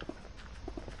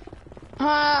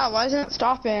 Ah, why isn't it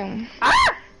stopping?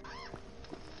 Ah!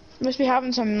 Must be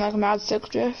having some like mad stick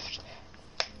drift.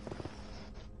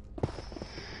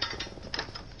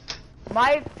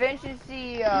 My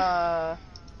efficiency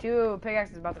 2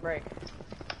 pickaxe is about to break.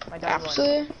 My diamond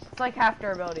Actually? one. It's like half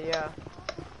durability, yeah.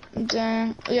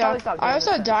 Dang. Yeah, I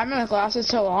also had diamond like lasted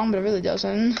so long, but it really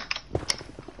doesn't.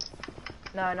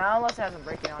 No, not unless it has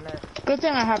unbreaking on it. Good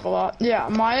thing I have a lot. Yeah,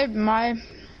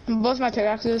 both my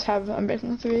pickaxes have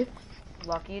unbreaking 3.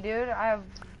 Lucky, dude. I have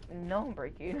no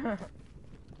unbreaking.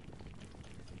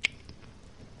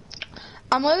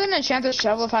 I'm literally gonna enchant the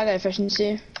shovel if I get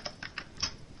efficiency.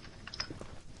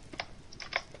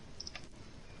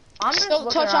 I'm just Still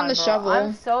touch on the shovel.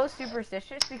 I'm so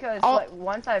superstitious because like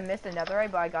once I missed a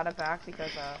netherite, but I got it back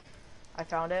because I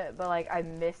found it, but like I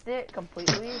missed it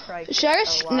completely for like should I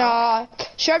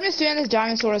should I just do this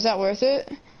diamond sword? Is that worth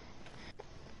it?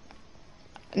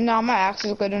 No, my axe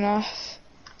is good enough.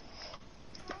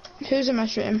 Who's in my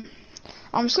stream?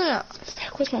 I'm just gonna.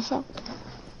 Where's my phone?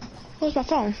 Where's my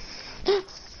phone?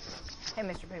 Hey,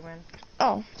 Mr. Pigman.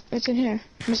 Oh, it's in here.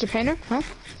 Mr. Painter? Huh?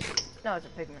 No, it's a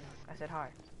Pigman. I said hi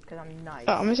because I'm nice.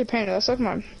 Oh, Mr. Painter. That's like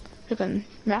my freaking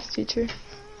math teacher.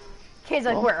 Kid's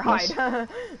like, where? Hide.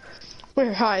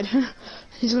 Where? Hide.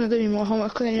 He's gonna give me more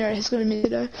homework than he's gonna be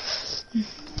today.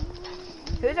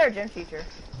 Who's our gym teacher?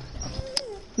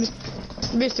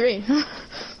 B3.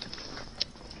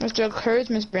 Mr. Kurtz,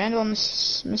 Miss Brandel, and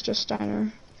Mr.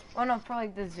 Steiner. Oh no, for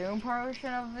like the Zoom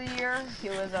portion of the year, he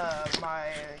was my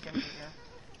gym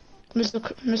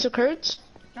teacher. Mr. Kurtz?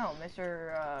 No,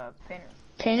 Mr. Painter.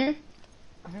 Painter?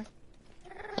 Mhm.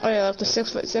 Oh yeah, like the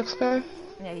 6'6" guy.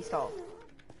 Yeah, he's tall.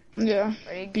 Yeah.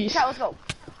 Ready? Beast. Cat, let's go.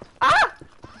 Ah!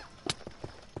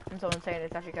 I'm so insane.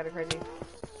 It's actually kind of crazy.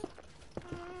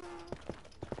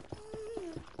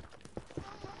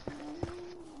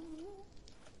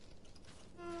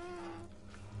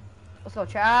 Let's go,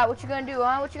 chat. What you gonna do,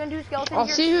 huh? What you gonna do, skeleton? I'll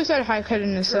see who said hi,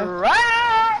 Kaden, this stuff.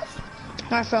 Trash!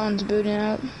 My phone's booting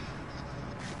up.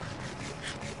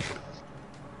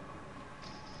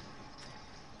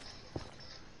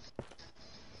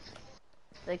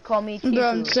 They call me Bro,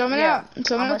 Tifu.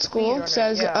 someone at school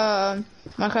says, yeah.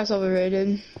 Minecraft's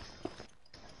overrated.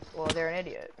 Well, they're an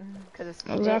idiot. Because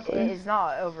Exactly. it is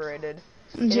not overrated.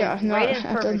 Yeah, It's no. rated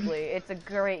perfectly. It's a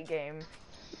great game.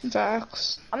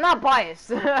 Facts. I'm not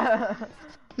biased. I'm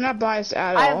not biased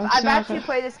at all. I've actually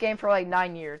played this game for like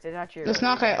 9 years. It's actually. It's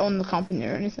not like I own the company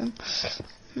or anything.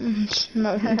 It's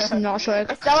not like.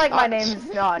 It's not like my name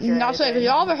is not. Not like,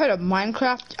 y'all ever heard of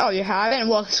Minecraft? Oh, you haven't?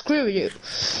 Well, screw you.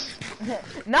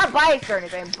 Not biased or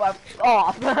anything, but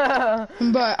off.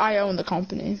 But I own the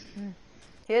company.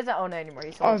 He doesn't own it anymore.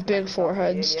 He sold I it have to big Microsoft,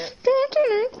 foreheads.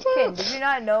 Kid, did you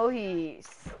not know he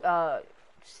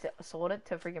sold it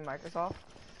to freaking Microsoft?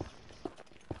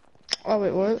 Oh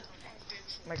wait, what?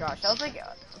 my gosh, that was like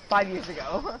 5 years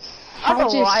ago. How That much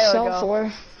was do a you while sell ago.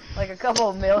 for? Like a couple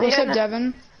of million. What's up,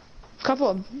 Devin? Couple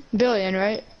of billion,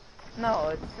 right? No,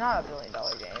 it's not a $1 billion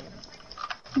game.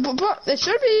 But it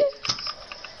should be.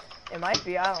 It might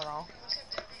be, I don't know.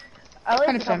 At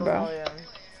least a couple bro. million.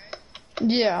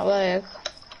 Yeah, like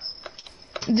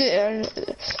they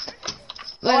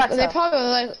Alexa,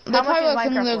 probably some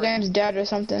Minecraft of their worth? games dead or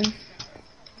something.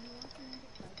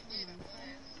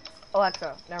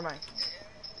 Alexa, never mind.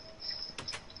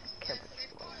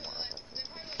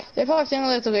 They probably think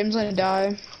like the game's gonna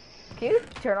die. Can you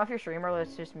turn off your stream or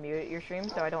let's just mute your stream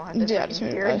so I don't have to Yeah, freaking just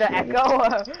mute hear it. the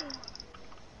echo?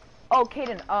 Oh,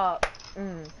 Kaden,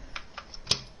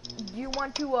 do you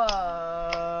want to,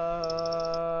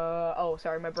 oh,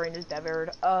 sorry, my brain is severed.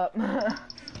 Actually,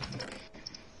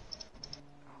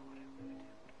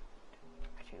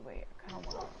 wait, I kind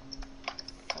of want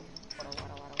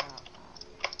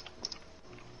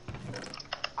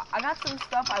I got some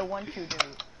stuff I want to do.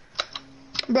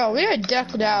 Bro, we are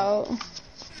decked out.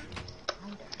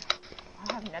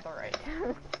 I have netherite.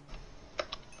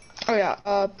 Oh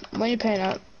yeah, when you paying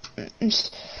up?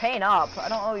 Paying up? I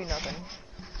don't owe you nothing.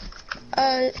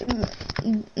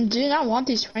 Do you not want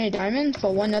these 20 diamonds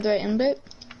for one netherite ingot?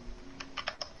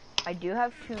 I do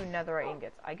have 2 netherite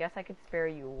ingots. I guess I could spare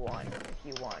you 1 if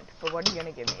you want. But what are you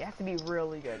gonna give me? It has to be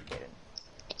really good, Kaden.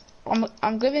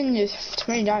 I'm giving you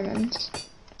 20 diamonds.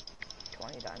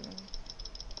 20 diamonds.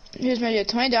 Here's my deal,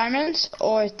 20 diamonds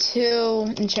or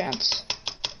 2 enchants.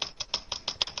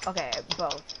 Okay,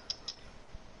 both.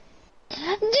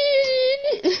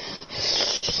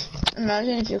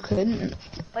 Imagine if you couldn't.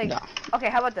 Like, No. okay,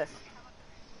 how about this?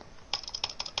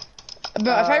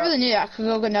 But if I really need it, I could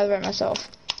go get netherite myself.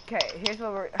 Okay, here's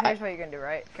what you're gonna do,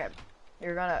 right? Okay,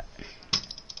 you're gonna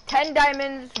 10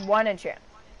 diamonds, 1 enchant.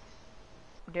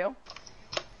 Deal?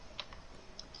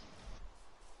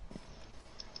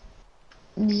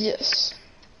 Yes.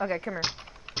 Okay, come here.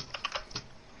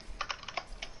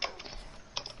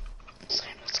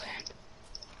 Let's land.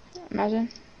 Imagine.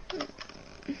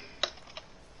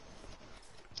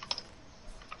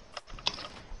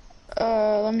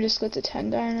 Let me just get the 10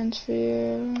 diamonds for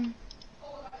you.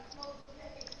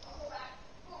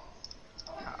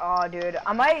 Oh, dude,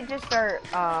 I might just start,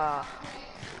 I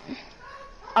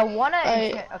wanna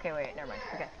enchant. Okay, wait, never mind.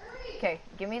 Okay,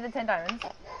 give me the 10 diamonds.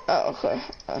 Oh, okay.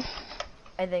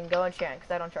 And then go enchant,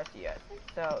 because I don't trust you yet.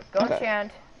 So, go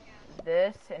enchant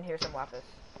this, and here's some lapis.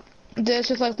 This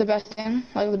is like the best thing?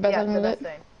 Like the best Yeah, I can the get?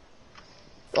 best thing.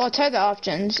 Well, try the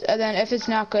options, and then if it's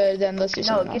not good, then let's do No,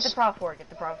 something get else. the prop 4, get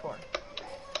the prop 4.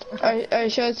 Are you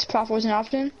sure it's Prop 4's an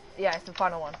option? Yeah, it's the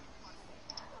final one.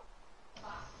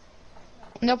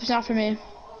 Nope, it's not for me.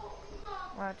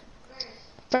 What?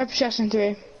 Fire protection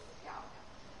 3.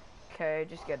 Okay,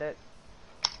 just get it.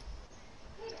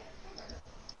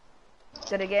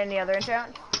 Did I get any other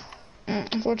enchant?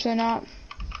 Unfortunately not.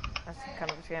 That's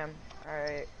kind of a scam.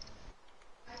 Alright.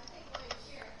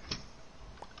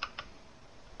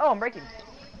 Oh, I'm breaking.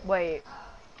 Wait.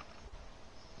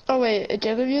 Oh wait, it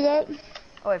did give you that?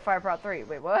 Oh, wait, fire prop 3.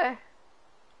 Wait, what?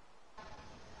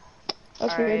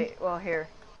 That's weird. Alright, well, here.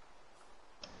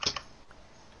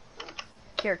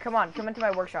 Here, come on, come into my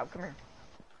workshop. Come here.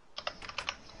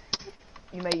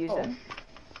 You may use it.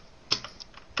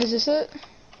 Is this it?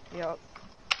 Yep.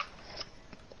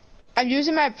 I'm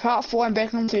using my Prop 4 and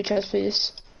breaking 3 chests,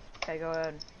 please. Okay, go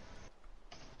ahead.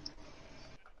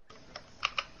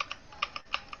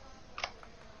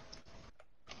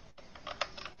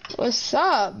 What's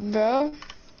up, bro?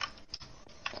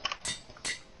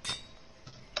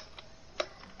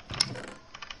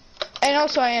 And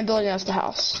also, I am building us the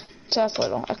house, so that's a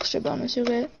little extra bonus you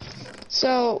get.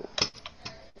 So,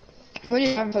 what do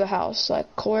you have for the house?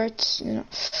 Like courts, you know?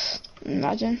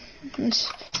 Imagine. One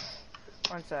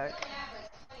sec.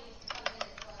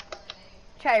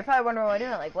 Chat, you're probably wondering what I'm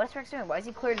doing. Like, what's Rex doing? Why is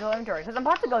he clearing his inventory? Because I'm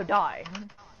about to go die.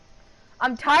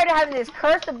 I'm tired of having this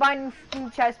cursed binding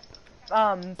chest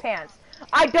pants.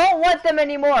 I don't want them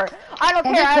anymore. I don't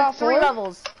care. I have 3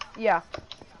 levels. Yeah.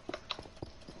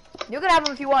 You can have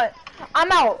them if you want.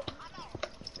 I'm out.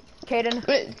 Kaden.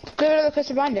 Wait, go to the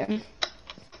crystal binding.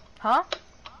 Huh?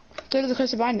 Go to the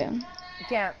crystal binding. You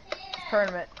can't.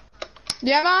 Tournament.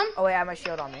 Yeah, Mom? Oh wait, I have my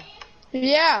shield on me.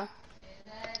 Yeah.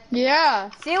 Yeah.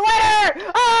 See you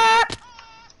later! Ah!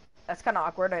 That's kind of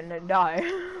awkward. I didn't die.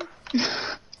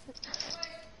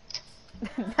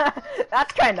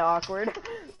 That's kind of awkward.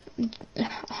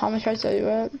 How much hearts are you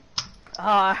at?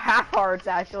 Half hearts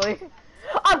actually.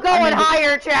 I'm going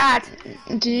higher, chat.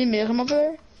 Do you need me to come over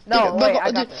there? No, wait,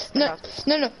 I got dude, this.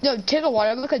 No, take a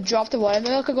water. Look at drop the water.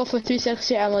 Then look at go for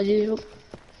 360 ammo.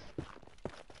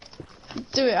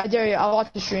 Do it, I dare you, I'll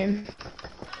watch the stream.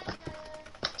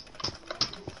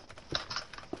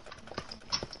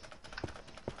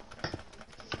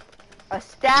 A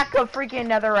stack of freaking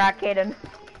netherrack, Kaden.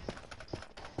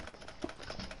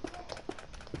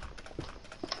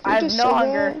 I have no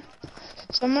hunger.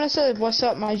 So I'm gonna say, what's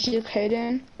up, my G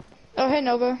Kaden? Oh, hey,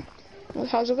 Nova.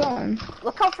 How's it going?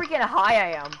 Look how freaking high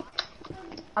I am.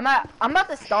 I'm about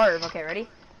to starve. Okay, ready?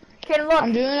 Kaden, look.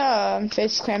 I'm doing a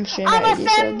face cam stream I'm at a 80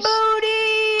 fat subs. booty!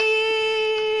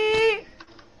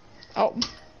 Oh.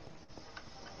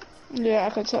 Yeah, I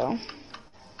could tell.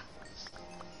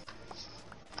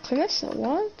 Can I say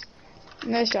what?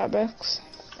 Nice job, Rex.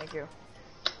 Thank you.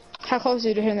 How close are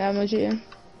you to hitting the emoji?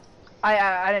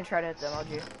 I didn't try to hit the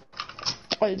emoji.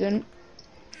 Oh, you didn't?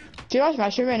 Do you watch my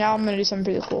stream right now? I'm gonna do something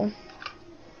pretty cool.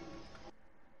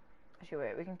 Actually,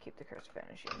 wait, we can keep the curse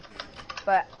finishing.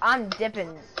 But I'm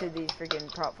dipping to these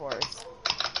freaking prop fours.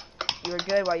 You were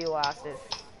good while you lasted.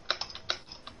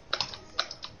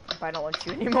 If I don't want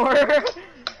you anymore.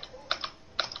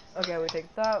 Okay, we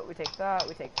take that, we take that,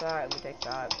 we take that, and we take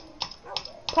that.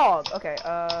 Pog, okay,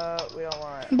 we don't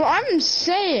want it. But I'm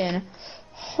saying,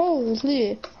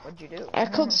 holy. What'd you do? I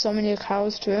killed so many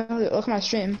cows too. Look at my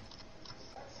stream.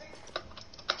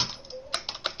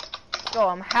 Go,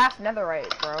 I'm half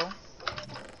netherite, bro.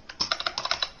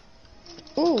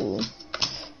 Ooh.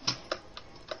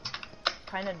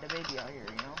 Kinda the baby out here,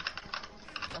 you know?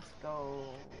 Let's go.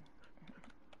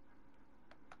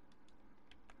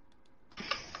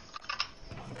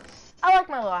 I like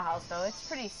my little house though. It's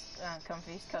pretty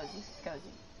comfy. It's cozy. It's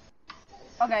cozy.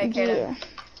 Okay, Kaden. Yeah.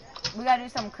 We gotta do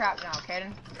some crap now,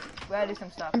 Kaden. We gotta do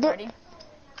some stuff. Ready?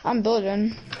 I'm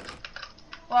building.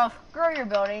 Well, screw your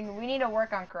building. We need to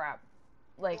work on crap.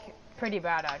 Like, pretty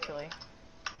bad actually.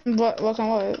 What on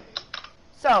what?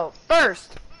 So,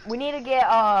 first, we need to get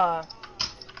a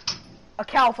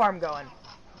cow farm going.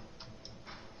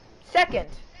 Second,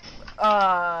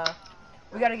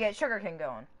 we gotta get sugarcane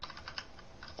going.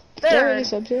 Third,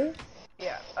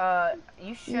 yeah,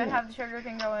 you should have the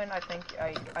sugarcane going. I think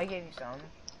I gave you some.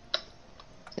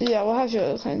 Yeah, we'll have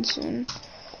sugarcane soon.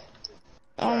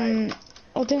 Right.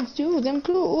 Oh, thank you, thank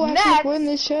you. Oh, I Next, can win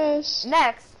this chest.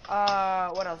 Next,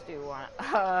 what else do you want?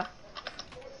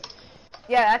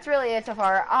 Yeah, that's really it so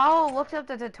far. I'll look up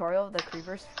the tutorial of the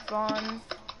creepers spawn,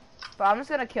 but I'm just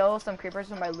gonna kill some creepers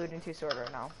with my looting 2 sword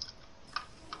right now.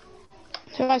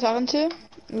 Who am I talking to?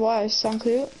 Why? Sound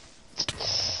cute?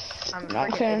 I'm a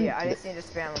freaking idiot. I just need to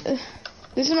spam them.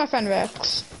 This is my friend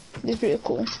Rex. He's pretty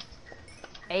cool.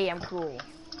 Hey, I'm cool.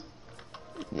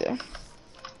 Yeah.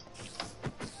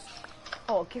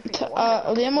 Oh, give me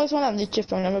Liam was one that leaked your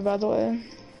phone number, by the way.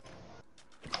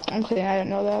 I'm kidding, I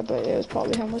didn't know that, but it was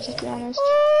probably him, let's just be honest.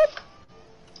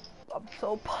 I'm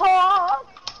so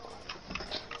pumped!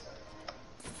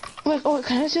 Wait, oh,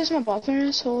 can I just use my bot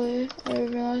furnace? Holy, I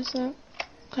didn't realize that.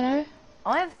 Can I? I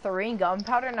only have 3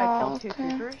 gunpowder and I killed 2 okay.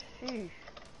 creepers. Sheesh.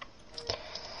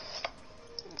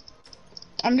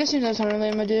 I'm just using that time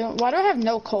really, my dude. Why do I have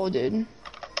no coal, dude?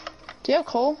 Do you have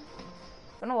coal?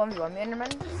 You know 1v1 me,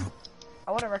 Enderman?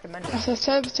 I wouldn't recommend it. So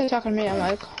instead of talking to me, I'm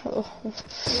like, oh,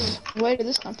 where did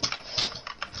this come from?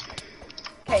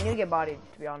 Okay, you need to get bodied,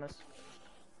 to be honest.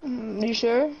 You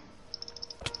sure?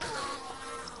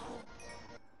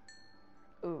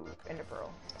 Ooh, Ender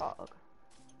Pearl. Pog.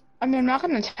 I mean, I'm not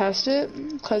gonna test it,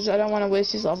 because I don't want to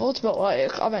waste these levels, but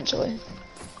like, eventually.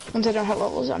 Once I don't have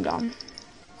levels, I'm done.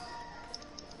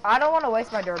 I don't want to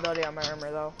waste my durability on my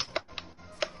armor, though.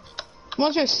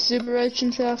 Once you're super rich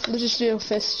and stuff, let's just do a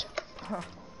fist.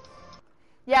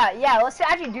 Yeah, let's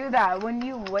actually do that. When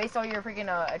you waste all your freaking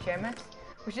enchantments,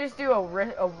 we should just do a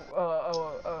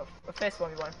fist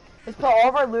 1v1. Just put all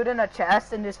of our loot in a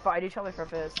chest and just fight each other for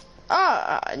fists.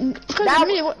 Because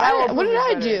me, what did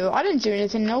I do? I didn't do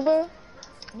anything, Nova.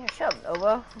 Yeah, shut up,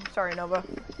 Nova. I'm sorry, Nova.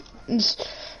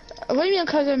 What do you mean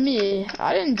because of me?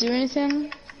 I didn't do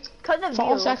anything. Because of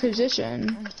False you.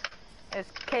 accusation. It's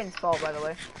Caden's fault, by the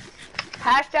way.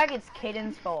 Hashtag it's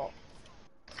Caden's fault.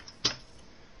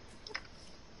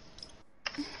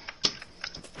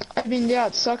 I mean, yeah,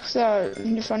 it sucks that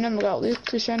your phone number got leaked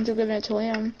because you ended up giving it to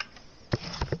Liam.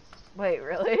 Wait,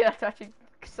 really? That actually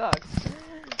sucks.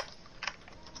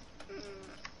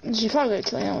 She probably gave it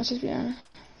to Liam, let's just be honest.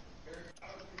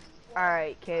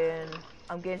 Alright, Kaden.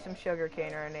 I'm getting some sugar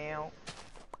cane right now.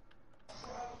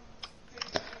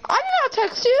 I did not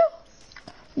text you!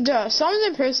 Duh, someone's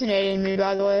impersonating me,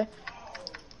 by the way.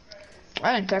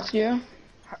 I didn't text you.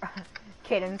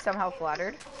 Kaden somehow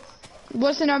flattered.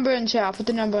 What's the number in chat? Put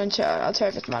the number in chat. I'll tell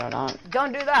you if it's mine or not.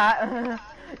 Don't do that.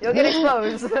 You'll get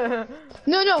exposed.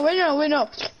 No, wait, no.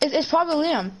 It's probably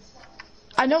Liam.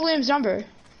 I know Liam's number.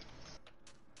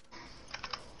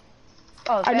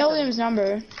 Oh, I know Phantom. Liam's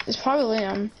number. It's probably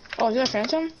Liam. Oh, is that a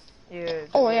Phantom? Yeah.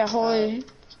 Oh yeah, holy.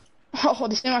 Oh,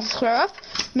 the same as square up?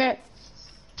 Man.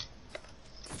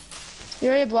 You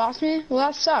already blocked me? Well,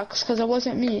 that sucks, because it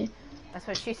wasn't me. That's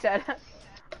what she said. What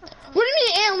do you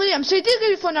mean, and Liam? So you did give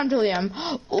your phone number to Liam.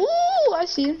 Ooh, I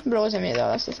see. But it wasn't me, though.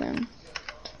 That's the thing.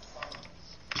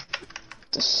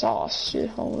 The sauce,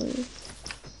 dude. Holy.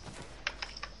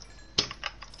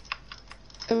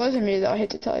 It wasn't me, though. I hate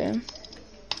to tell you.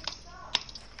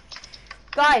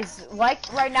 Guys, like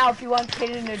right now if you want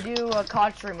Kaden to do a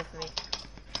COD stream with me.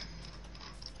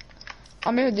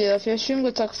 I'm gonna do that. If your stream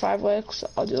gets like 5 likes,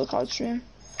 I'll do a COD stream.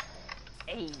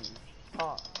 Hey.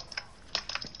 Oh.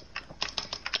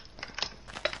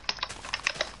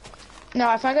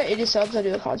 No, if I got 80 subs, I'll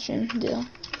do a COD stream. Deal.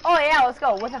 Oh yeah, let's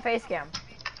go. What's a face cam?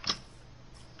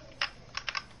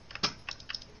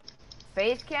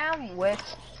 Face cam with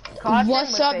COD stream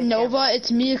What's with up, face Nova? cam.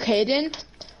 It's me, Kaden.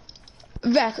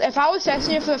 Vex, if I was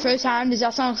texting you for the first time, does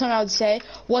that sound like something I would say?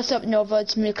 What's up, Nova?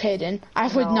 It's me, Kaden. I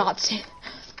would No. not say.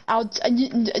 I would. Do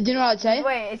you know what I'd say?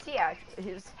 Wait, is he actually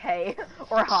his hey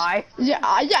or hi? Yeah,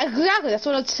 yeah, exactly. That's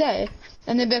what I'd say.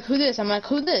 And they'd be like, "Who this?" I'm like,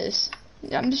 "Who this?"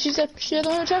 She's like, "She's the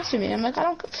one who texted me." I'm like, "I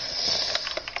don't."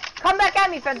 Come back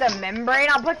at me, Phantom Membrane.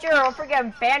 I'll put your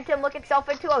freaking Phantom looking self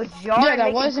into a jar. Yeah, and that make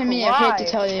you wasn't me. I cry. hate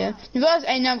to tell you. You guys,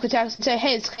 I know, could text and say,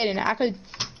 "Hey, it's Kaden." I could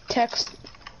text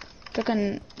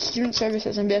freaking student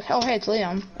services and be like, "Oh, hey, it's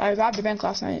Liam. I robbed your bank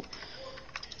last night."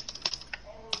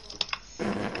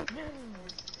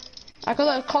 I could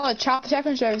like call it child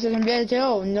protection services and be like,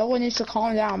 "Yo, no one needs to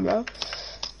calm down, bro."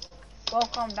 Well,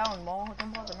 calm down, Mo.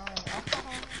 Don't bother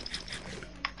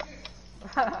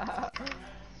now.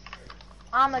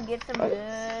 I'ma get some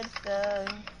good stuff.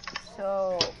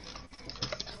 So,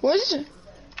 What is it?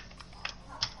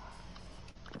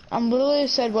 I'm literally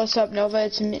said, "What's up, Nova?"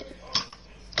 It's me.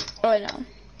 Oh, no.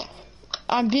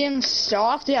 I'm being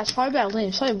stalked? Yeah, it's probably by Liam.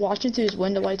 He's probably watching through his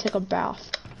window while I take a bath.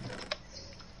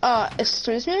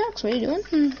 Excuse me, Max? What are you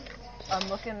doing? I'm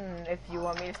looking if you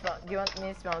want me to smell. Do you want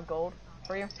me to smell gold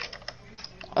for you?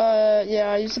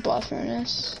 Yeah, I use the blast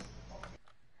furnace.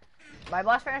 My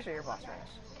blast furnace or your blast furnace?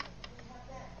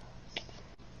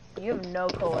 You have no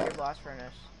coal in your blast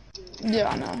furnace. Yeah,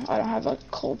 I know. I don't have a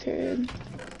cold period.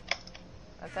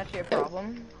 That's actually a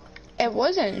problem. It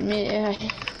wasn't me.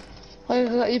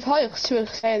 Like, you probably look too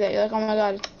excited that you're like, "Oh my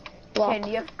god." Block. Can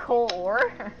you have coal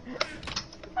ore?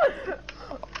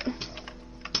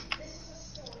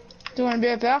 Do you want to be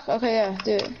right back? Okay, yeah,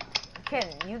 do it. Ken,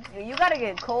 you gotta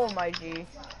get coal, my G.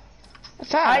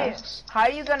 Fast. How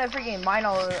are you gonna freaking mine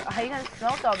all? How are you gonna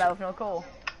smelt all that with no coal?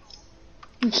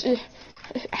 I don't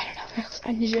know, Max.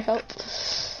 I need your help.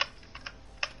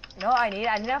 No, I need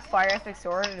a fire ethic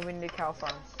sword and we need a cow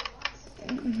farm.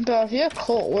 But if you're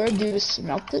cold, where do you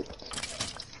smelt it?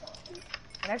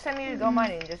 Next time you go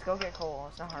mining, just go get coal.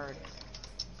 It's not hard.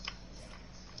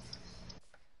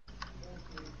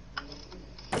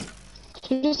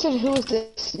 You just said, "Who is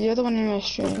this?" You're the one in my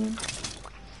stream.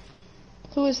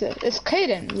 Who is it? It's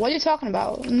Kaden. What are you talking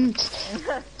about?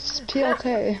 It's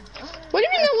PLK. What do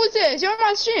you mean, who's this? You're on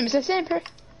my stream. It's the same person.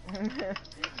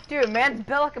 Dude, man's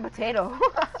built like a potato.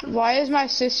 Why is my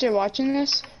sister watching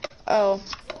this? Oh.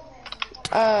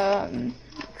 I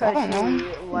don't know. She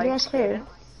likes Ask her. Kaden.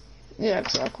 Yeah,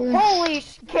 exactly. Holy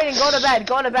Kaden, go to bed,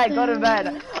 go to bed, go to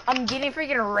bed. I'm getting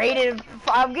freaking raided.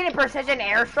 I'm getting precision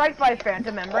airstrike by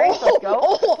Phantom Membranes. Let's go.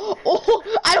 Oh,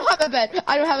 I don't have a bed.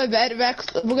 I don't have a bed, Rex.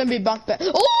 We're gonna be bunk bed.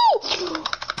 Oh!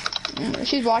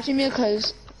 She's watching me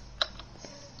because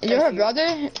you're her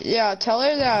brother? Yeah, tell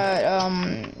her that,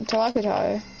 tell her to tell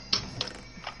her.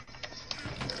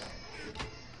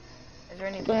 Is there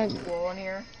any wool in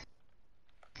here?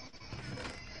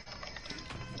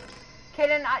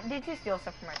 Kaden, did you steal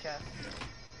stuff from my chest?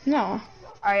 No.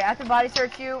 Alright, I have to body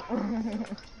search you.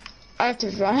 I have to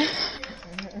run.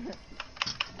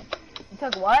 You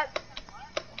took what?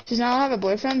 Does now have a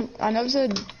boyfriend? I never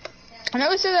said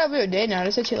that we were dating. I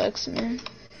just said she likes me.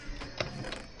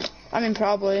 I mean,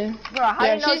 probably. Bro, how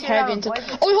Yeah, do you know she's she have heavy a into.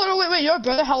 boyfriend? Oh, hold on, wait, your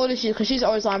brother, how old is she? Because she's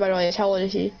always lying, by the way. How old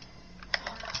is she?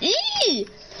 Eee!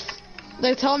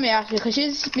 Like, tell me actually, because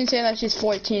she's been saying that she's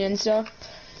 14 and stuff.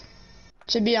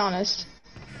 To be honest.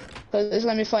 Because it's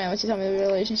gonna be funny when she tell me the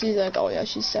relation. She's like, "Oh yeah,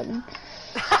 she's 7."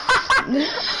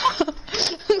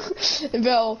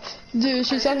 Bro, dude,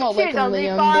 she's talking about She's only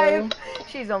Liam, 5. bro.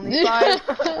 She's only 5.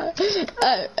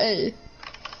 Hey.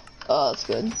 Oh, that's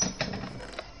good.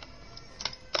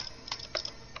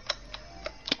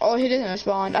 Oh, he didn't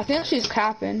respond. I think she's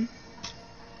capping.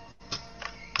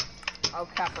 I'll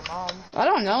cap her mom. I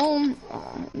don't know.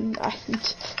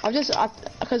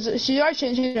 Because she already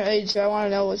changed her age, so I want to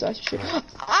know what's actually true.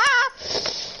 Ah!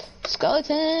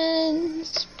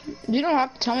 skeletons. You don't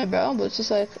have to tell me, bro, but it's just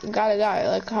like, gotta die.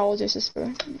 Like, how old is your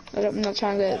sister? I'm not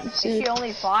trying to get Is sued. she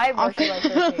only 5 or is she like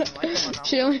 13? Like, come on now.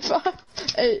 She only 5.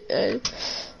 Hey.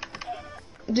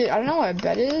 Dude, I don't know what I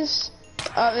bet is.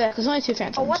 Yeah, there's only 2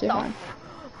 phantoms. Oh, what so the? fine.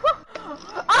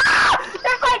 Ah!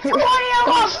 There's like 20 of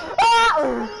them!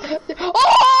 Ah!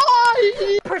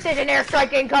 Oh! Precision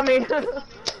airstrike incoming!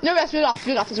 No, Rex, we got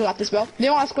this, bro. You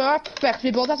don't want to square up? Rex,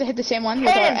 we both have to hit the same one with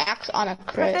our Kaden! axe on a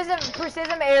crit.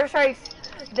 Precision airstrikes.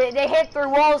 They hit through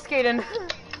walls, Kaden.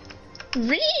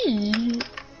 Ree!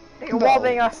 They're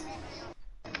wallbang us.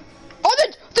 Oh,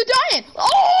 the giant!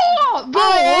 Oh! Bro,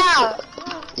 Oh,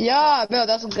 yeah! Yeah, bro,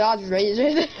 that's God's raise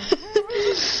right there.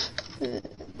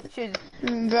 She's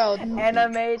Bro.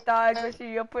 anime died when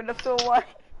she opened up so wide.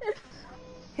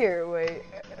 Here, wait.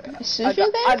 I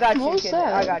got you, kid.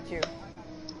 I got you.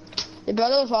 Your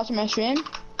brother was watching my stream?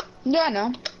 Yeah, I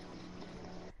know.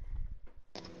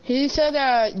 He said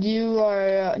that you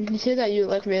are, he said that you,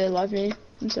 like, really love me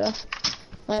and stuff.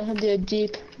 Like, the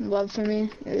deep love for me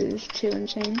is too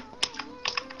insane.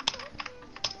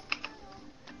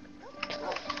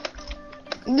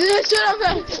 Shut up,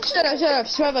 man. Shut up.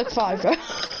 Swear like 5, bro.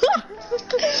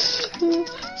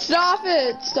 Stop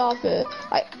it.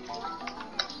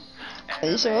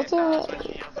 So what the?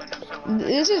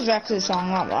 This is Rex's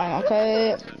song, not mine,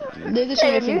 okay? They just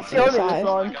Hey, you showed me this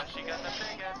song.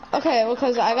 Okay, well,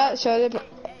 cause I got showed it.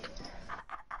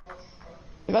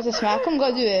 You about to smack him?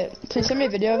 Go do it. Please send me a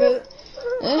video of it.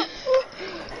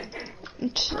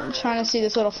 I'm trying to see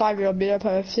this little 5-year-old beat up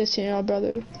her 15-year-old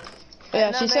brother.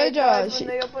 Yeah, she said,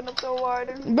 they opened up so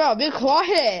wide. Bro, be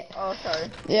quiet. Oh, sorry.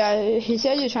 Yeah, he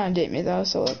said you're trying to date me though,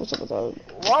 so like, what's up with that?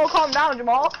 Whoa, calm down,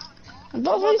 Jamal. That's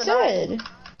what he said.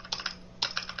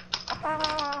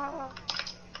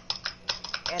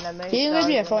 He leaves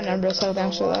me a phone number, so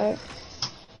thanks for that.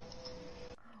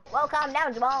 Well, calm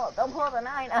down, Jamal. Don't pull the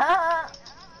 9.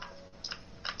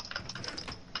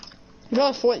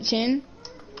 Bro, 14.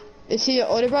 Is he your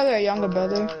older brother or younger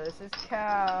brother? This is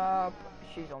Cap.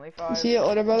 She's only 5. Is he your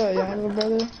older brother or younger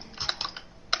brother?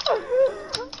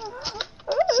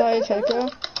 Sorry,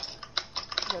 Checo.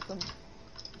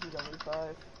 She's only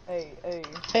 5. Hey.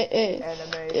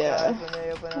 Anime. Yeah.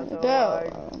 Bro.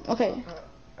 Okay.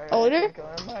 Right, Older?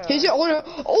 He's your older.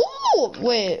 Oh,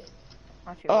 wait.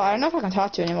 Oh, I don't know if I can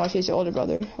talk to you anymore if he's your older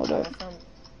brother. Hold up.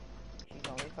 She's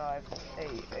only 5. Hey.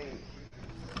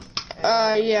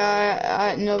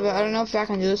 Yeah, no, but I don't know if I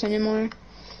can do this anymore.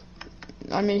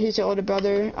 I mean, he's your older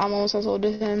brother. I'm almost as old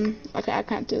as him. Okay, I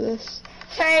can't do this.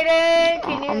 Kaden,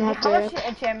 can you? I'm How gonna much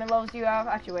enchantment levels do you have?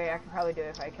 Actually, wait, I can probably do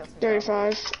it if I kill some.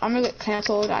 35. I'm gonna get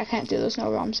cancelled. I can't do this no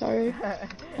more. I'm sorry.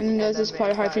 And this is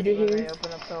probably hard for you to hear.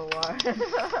 Open up so wide.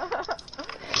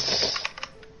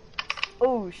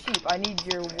 Oh, sheep! I need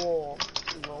your wool.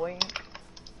 Loink.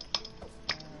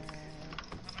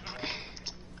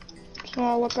 So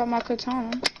I'll whip out my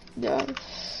katana. Yeah.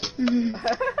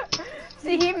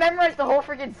 See, he memorized the whole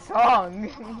freaking song.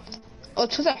 Oh,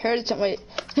 it's because I heard it. Wait.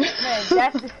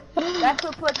 Man, that's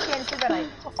what puts me in sleep at night.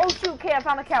 Oh shoot, okay, I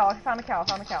found a cow.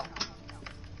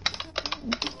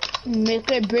 Make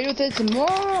it breed with it some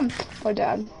more. Or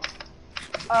dad.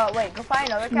 Wait, go find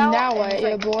another cow. Now what?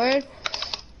 You're bored?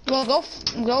 Well, go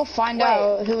find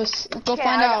out who was. Go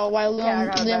find out why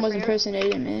Liam was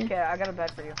impersonating me. Okay, I got a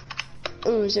bed for you.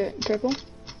 Ooh, is it purple?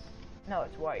 No,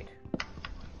 it's white.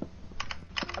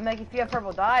 I'm like, if you have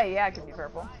purple dye, yeah, it could be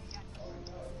purple.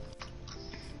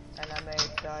 And I may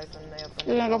die from the open.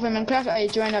 You're gonna go play Minecraft? I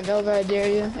join up Nova, I dare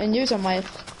you. And use a mic.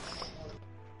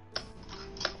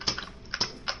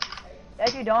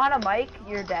 If you don't have a mic,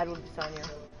 your dad will disown you.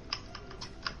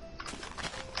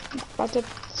 About to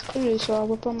screw so I'll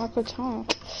whip out my katana.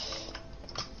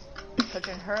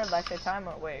 Touching her like the time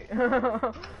wait. And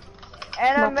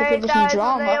I may die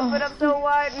from the open up so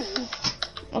wide.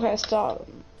 Okay, stop.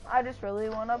 I just really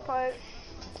want to pipe.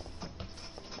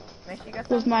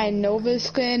 With my Nova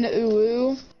skin,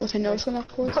 ooh. With a Nova skin, of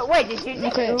course. But wait, did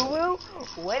you say ooh?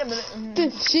 Wait a minute.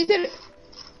 Dude, she did it.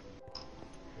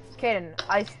 Kaden,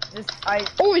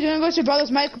 Oh, you're gonna go to your brother's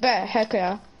mic? Bet, heck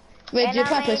yeah. Wait, do you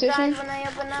play PlayStation? No,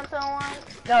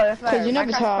 that's not. Cause you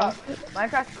never talk.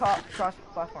 Minecraft's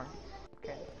cross-platform.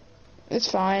 Okay. It's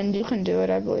fine. You can do it.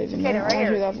 I believe in you. Kaden, right I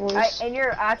hear that voice. In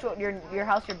your house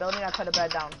you're building, I put a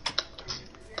bed down.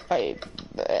 I just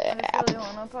really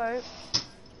wanna pipe.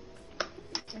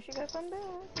 She got some bed.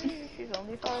 She's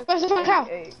only 5. Where's the fucking cow?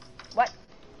 What?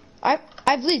 I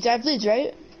bleed,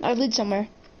 right? I bleed somewhere.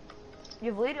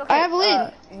 You bleed? Okay. I have a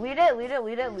lead. Lead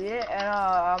it, and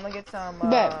I'm gonna get some.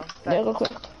 Bet. Yeah, go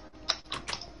quick.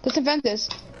 Let's invent this.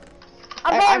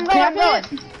 I'm going.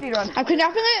 I'm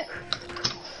kidnapping it.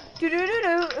 Do do do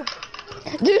do.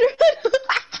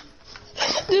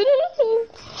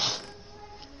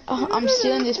 I'm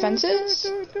stealing these fences.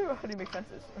 How do you make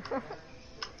fences?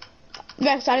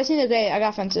 Rex, I just need a gate. I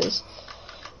got fences.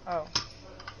 Oh.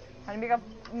 How do you make a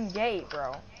gate,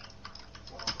 bro?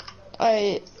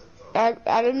 I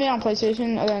added me on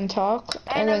PlayStation and then talk,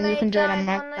 and then you can join on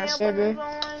my server. Okay,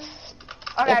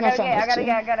 I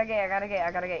got a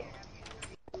gate.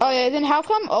 Oh yeah, then how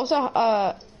come also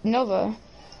Nova?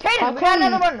 Kaden, we got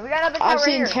another one. We got another car I've right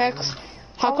seen here. text.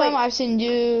 How Oh, come wait. I've seen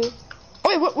you?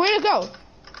 Oh wait, where'd it go?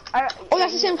 Oh,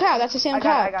 that's the same cow. That's the same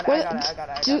cow. I got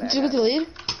it. Do you get the lead?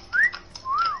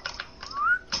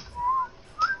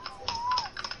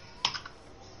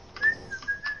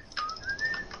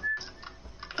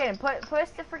 Kaden, put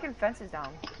the freaking fences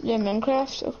down. Yeah,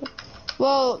 Minecraft. Okay.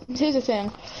 Well, here's the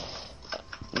thing.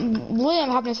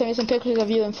 William happened to send me some pictures of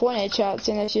you in Fortnite chat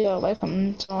saying that you don't like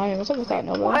them. So I mean, what's up with that,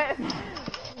 Nova? What?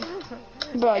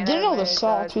 Bro, I didn't know the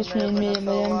salt between me and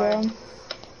William, bro.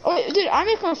 Oh wait, dude, I'm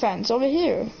making a fence over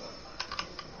here.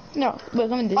 No, wait,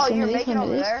 come in this. Oh, you're making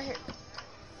over there? Here.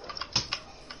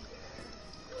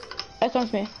 That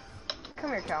comes me.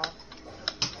 Come here, Cal.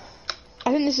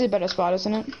 I think this is a better spot,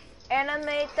 isn't it?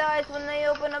 Animate dies when they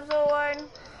open up so wide.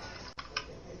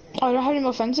 Oh, I don't have any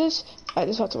more fences? Alright,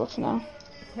 this will have to work for now.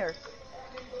 Here.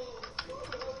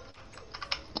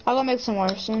 I'll go make some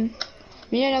more soon.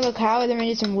 We need another cow, and then we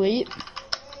need some wheat.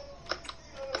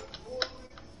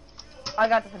 I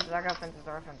got fences.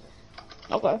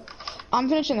 Okay. I'm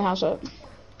finishing the house up.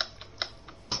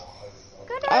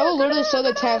 I will literally show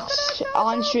the text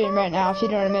on stream right now if you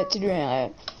don't admit to doing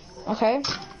it. Okay?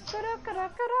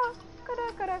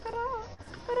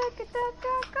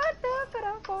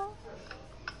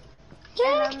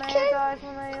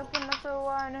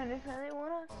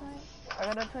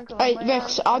 Alright,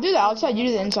 Rex, I'll do the outside, you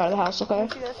do the inside of the house, okay?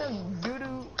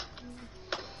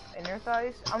 In your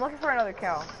thighs? I'm looking for another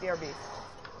cow. BRB.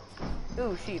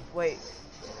 Ooh, sheep. Wait.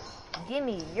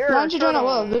 Gimme your. Why don't you join our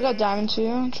world? We got diamonds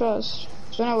here. Trust.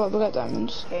 Join our world. We got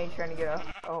diamonds. Okay, trying to get up.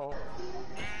 Oh.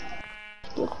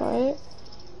 Be quiet.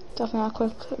 Definitely not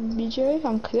quick. BJ,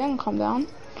 I'm kidding. Calm down.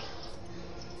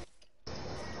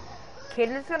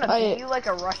 Kaden's gonna beat you like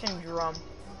a Russian drum.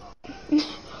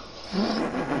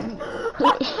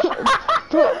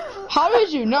 Bro, how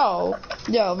did you know?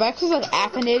 Yo, Rex is like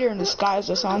Akinator in disguise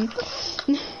or something.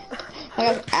 I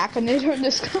have Akinator in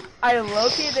disguise. I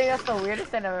low-key think that's the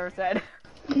weirdest thing I've ever said.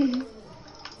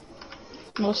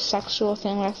 Most sexual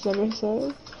thing Rex has ever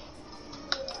said.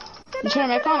 You trying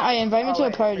to make one? I invite me to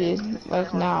a party,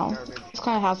 like now. This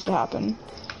kind of has to happen.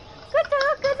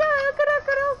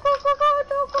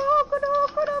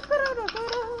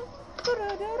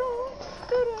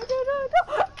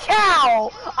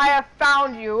 Cow! I have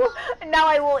found you. Now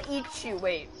I will eat you.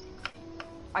 Wait.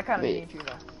 I kind of need you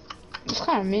though. It's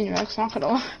kind of mean, Rex. Not gonna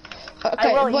lie.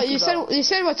 Okay, but you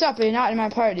said what's up, but you're not in my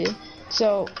party.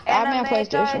 So add me on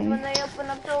PlayStation. When they open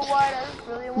up so wide, I just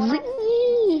really want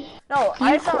Really? No,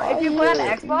 I saw if you play on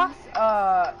Xbox,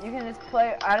 you can just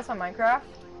play. I just on Minecraft,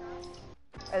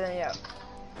 and then yeah.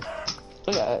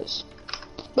 Guys.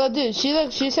 But dude,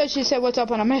 she said what's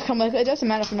up, and I'm like it doesn't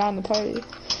matter if I'm not in the party.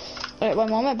 Wait, one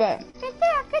moment, but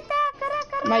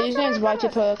my username is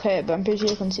YTPlayOK, but I'm pretty sure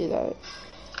you can see that.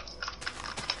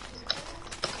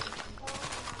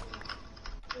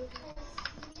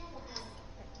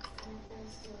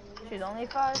 She's only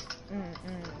 5.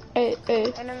 Hey. Hey,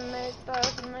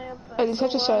 this have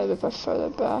to start a bit further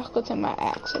back. Good thing my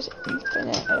axe is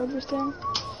infinite and everything.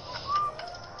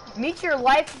 Meet your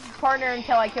life partner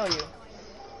until I kill you.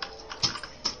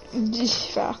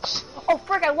 Facts. Oh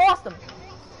frick, I lost him!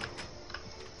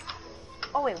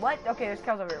 Oh wait, what? Okay, there's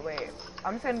cows over here, wait.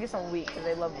 I'm just gonna get some wheat, because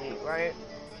they love wheat, right?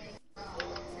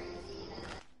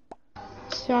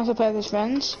 He wants to play with his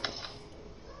friends.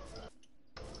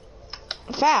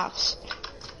 Facts.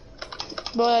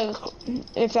 But like,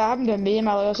 if that happened to me and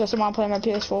my little sister want to play my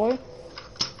PS4,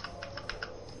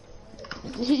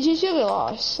 he's really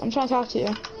lost. I'm trying to talk to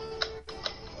you.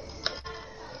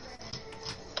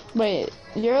 Wait,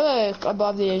 you're like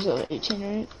above the age of 18,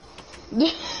 right?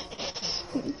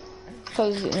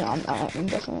 Because, you know, I'm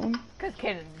definitely. Because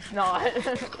Kaden's not.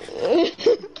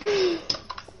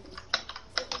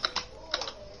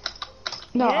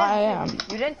 No, I am.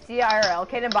 You didn't see IRL,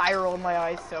 Kaden, but I rolled my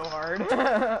eyes so hard.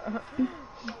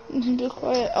 Be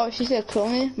quiet. Oh, she said kill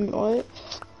me? What?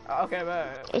 Okay,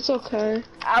 but... It's okay.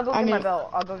 I'll go get my belt.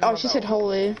 I'll go get my belt. She said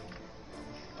holy.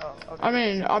 Oh, okay. I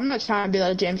mean, I'm not trying to be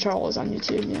like James Charles on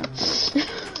YouTube, you know.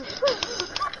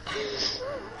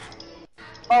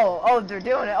 Oh, they're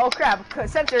doing it. Oh crap,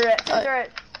 censor it.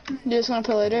 You're just gonna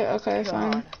play later? Okay,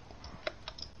 fine.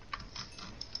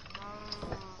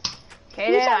 Kaden,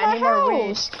 Who's at I my need more weed.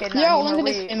 house? Kaden, Yo, I need more Lincoln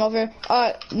just weed. came over.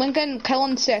 Lincoln,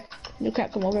 Kellen's sick. You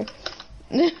can't come over.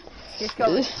 She's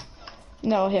coming.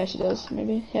 No, yeah, she does.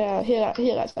 Maybe. Yeah, he got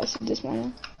tested this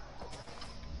morning.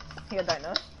 He got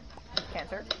diagnosed with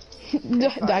cancer.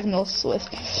 Diagnosed with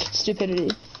stupidity.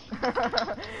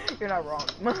 You're not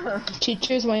wrong.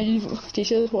 Teachers when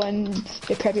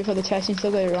they prep you for the test and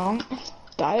still get it wrong.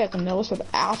 Diagnosed with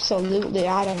absolutely,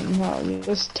 I don't know. You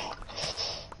just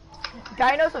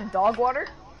Diagnosed with dog water?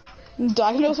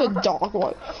 diagnosed with dog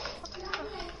what?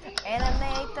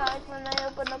 Anime dogs when I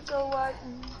open up the water.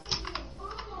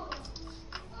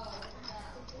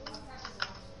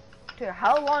 Dude,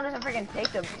 how long does it freaking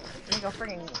take to make a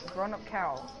freaking grown-up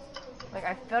cow? Like,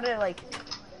 I fed it like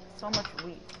so much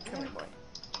wheat. Come here, boy.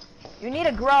 You need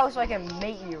to grow so I can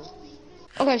mate you.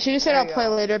 Okay, she just said There I'll you play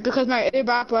go. later because my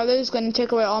back brother is gonna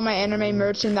take away all my anime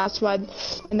merch and that's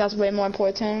way more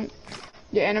important.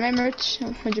 Your anime merch?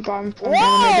 Would you buy from Anime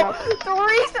Whoa!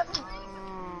 Drop?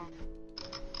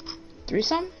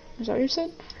 Threesome? Is that what you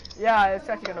said? Yeah, it's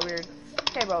actually kinda weird.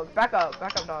 Okay, bro, back up,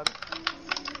 dog.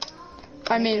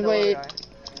 I mean, know where we wait. are.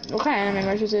 What kind of anime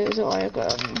merch is it? Is it like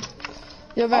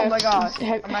you have Oh my gosh,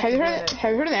 Have I'm you actually heard? doing it.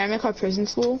 Have you heard of the anime called Prison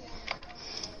School?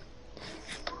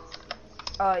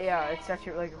 Yeah, it's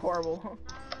actually like horrible.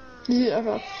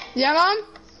 Yeah. Yeah, mom.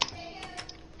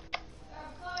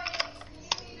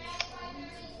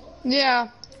 Yeah.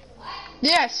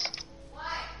 Yes.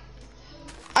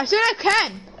 I said I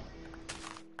can.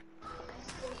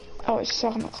 Oh, it's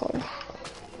talking about Chloe.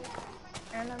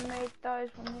 Anime dies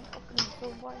when you open the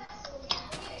white.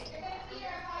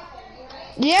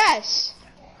 Yes.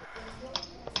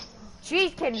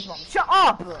 Jeez, Kaden's mom, shut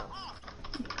up!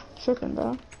 Freaking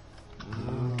bro.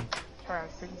 Sorry, I'm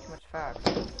speaking too much facts.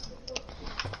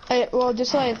 Hey, well,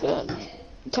 just like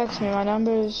text me. My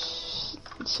number is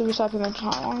Suicide Prevention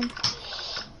Hotline.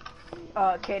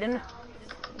 Kaden,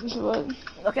 Is what?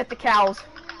 look at the cows.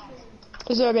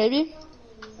 Is there a baby?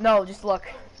 No, just look.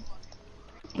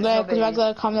 Like, baby. because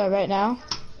I come there right now.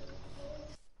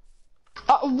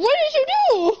 What did you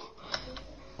do?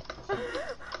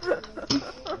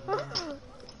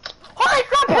 Holy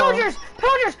crap, pillagers!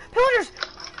 Pillagers!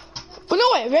 Oh, no,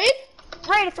 wait, raid?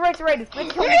 Raid, it's a raid. We can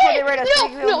kill them Raid? before they raid us. We can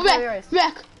kill them No, before they raid us.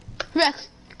 Rex.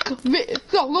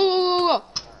 Go.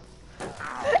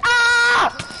 Ah!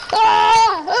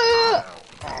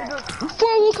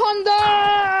 For Wakanda!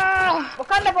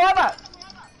 Wakanda forever!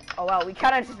 Oh wow, we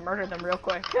kinda just murdered them real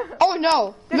quick. Oh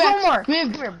no, There's Rex, one more. we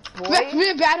Come have, here, boy. Rex, we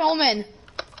have bad omen.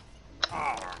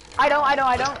 I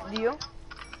don't. Do you?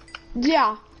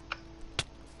 Yeah.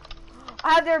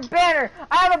 I have their banner.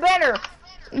 I have a banner.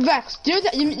 Rex, you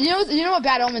know what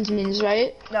bad omens means,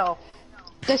 right? No.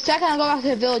 The second I go back to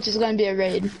the village is gonna be a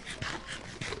raid.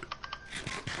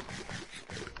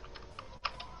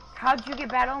 How'd you get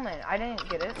bad omen? I didn't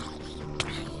get it.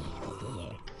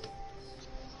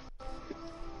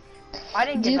 I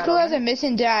didn't get bad Zuko has a omen.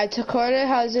 missing dad. Takota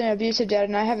has an abusive dad,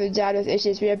 and I have a dad with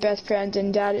issues. We are best friends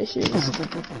and dad issues.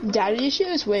 Daddy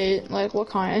issues? Wait, like what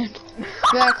kind?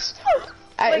 Rex,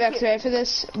 Rex, ready for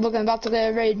this? We're about to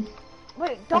get a raid.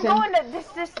 Wait, don't go into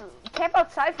this camp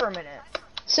outside for a minute.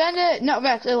 Send it. No,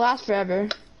 Rex, it lasts forever.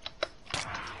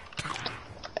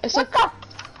 It's What like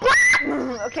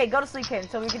the? Okay, go to sleep, Kaden,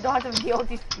 so we don't have to deal with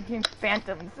these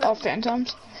phantoms. oh,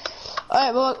 phantoms.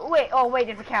 Alright, well, Wait,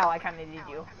 there's a cow. I kinda need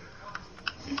you.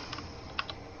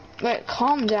 wait,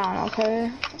 calm down,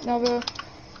 okay? No, bro.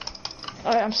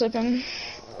 Alright, I'm sleeping.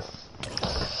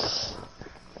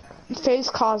 Face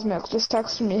Cosmic just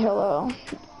texted me hello.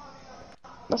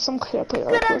 That's some kid I played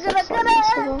like 5 minutes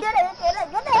ago.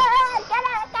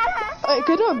 Alright,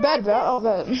 go to bed, bro. I'll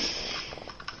bet.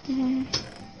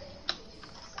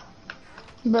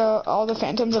 Bro, all the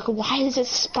phantoms like, why is it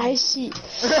spicy?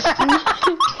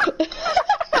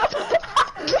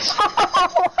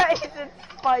 Why is it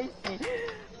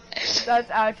spicy? That's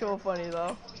actual funny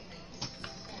though.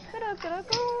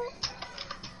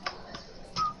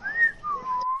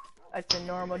 It's a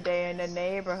normal day in the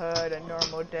neighborhood, a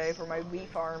normal day for my wheat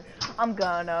farm. I'm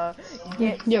gonna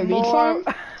get Your some wheat more... farm?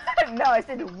 No, I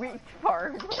said wheat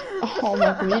farm. Oh,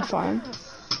 my weed farm.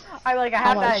 I have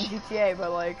How that in much? GTA,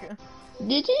 but like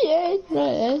GTA.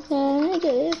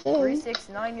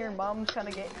 369, your mom's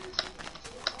kinda gay.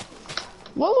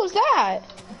 What was that?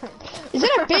 Is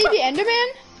that a baby Enderman?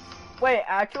 Wait,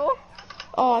 actual?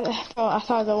 Oh, I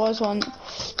thought there was one.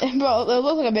 Bro, it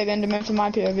looked like a baby Enderman from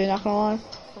my POV, not gonna lie.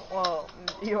 Well,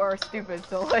 you are stupid,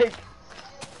 so like,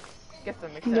 guess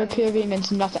that makes Their sense. POV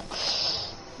means nothing.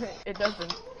 It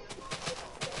doesn't.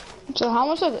 So how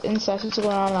much like incest is going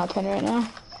on in that pen right now?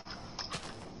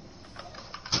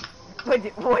 Wait,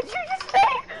 what'd you just say?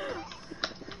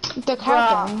 The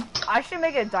car thing. I should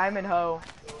make a diamond hoe.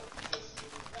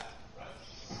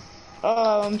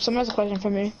 Someone has a question for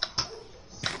me.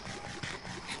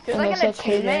 There's And like it's an like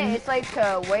achievement. Kaden. It's like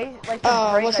to wait, like to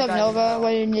break What's a up, diamond Nova? hoe. What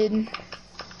do you need?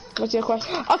 What's your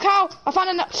question? A cow! I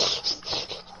found a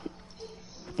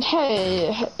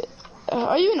Hey,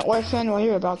 are you an orphan? Well,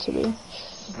 you're about to be.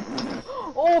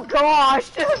 Oh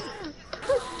gosh!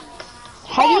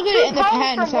 How do you get it in the Pogs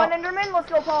pen from without... one Enderman? Let's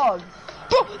go Pog.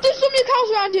 Bro, there's so many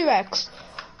cows around you, Rex.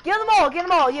 Get them all, get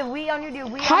them all. Yeah, we on you,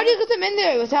 dude. How do you get them in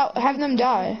there without having them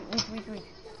die? Wait.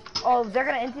 Oh, they're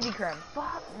gonna NTV crim.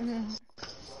 Fuck.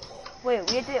 Wait,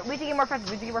 we have to get more fences.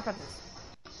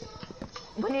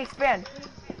 When you expand.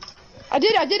 I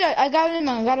did. I got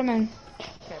him in.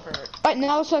 Okay, perfect. Alright,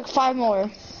 now it's like 5 more.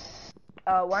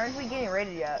 Why aren't we getting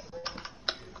rated yet?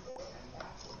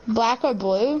 Black or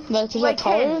blue? Like, there's like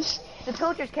colors? The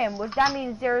pillagers came. That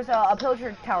means there's a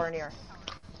pillager tower near.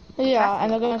 Yeah,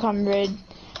 and they're gonna come raid.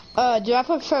 Do I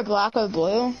prefer black or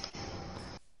blue?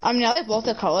 I mean, I like both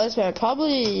the colors, but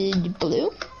probably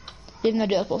blue. Even though I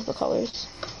do like both the colors.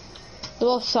 They're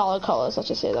both solid colors, let's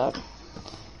just say that.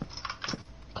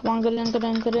 Come on, get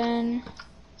in.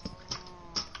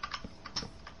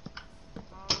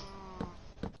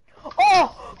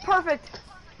 Oh, perfect.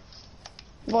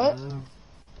 What?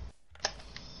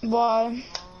 Why?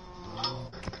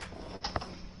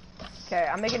 Okay,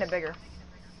 I'm making it bigger.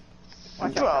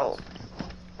 Watch Bro, out.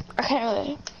 I can't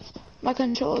really. My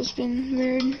controller's been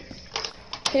weird.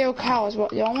 Hey, yo, cows,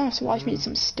 what? Y'all want to watch me eat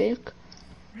some steak?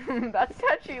 That's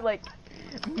actually like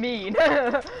mean.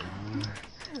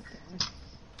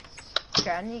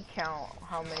 Okay, I need to count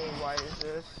how many wide is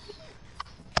this.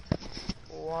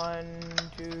 1,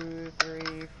 2,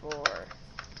 3, 4.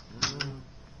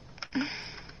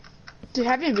 Do you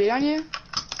have any meat on you?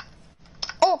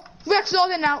 Oh, Rex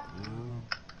logged in now.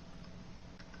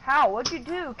 How? What'd you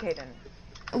do, Kaden?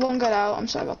 One got out. I'm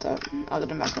sorry about that. I'll get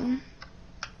him back on.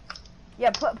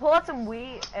 Yeah, pull out some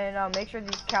wheat and make sure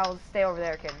these cows stay over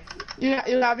there, Kaden.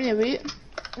 You have any wheat?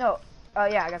 No.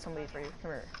 Yeah, I got some wheat for you.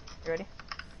 Come here. You ready?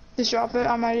 Just drop it.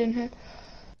 I'm right in here.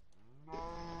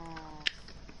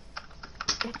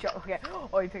 Okay.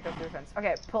 Oh, you picked up the defense.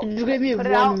 Okay, You gave me put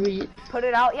it out. one wheat. Put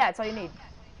it out. Yeah, that's all you need.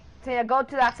 So yeah, go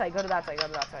to that side. Go to that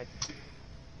side.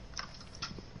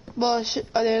 Well, should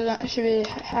we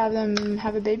have them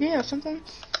have a baby or something?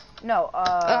 No.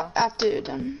 After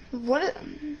them. What?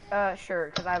 Sure,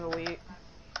 because I have a wheat.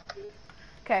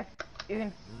 Okay, you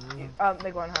can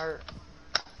make one heart.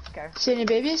 Okay. See any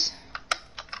babies?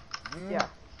 Yeah.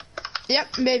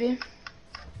 Yep, baby.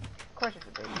 Of course it's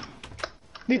a baby.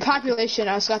 Repopulation.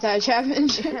 I just got that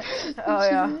challenge. Oh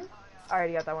yeah. I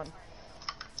already got that one.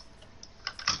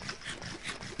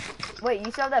 Wait,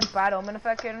 you still have that bad omen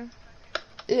effect, Kaden?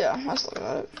 Yeah, I still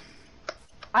got it.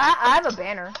 I have a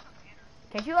banner.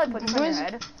 Can't you like put this on your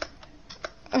head?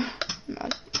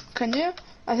 Can you?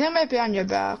 I think it might be on your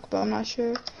back, but I'm not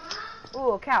sure.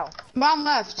 Ooh, a cow. Mom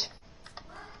left.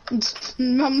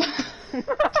 Mom.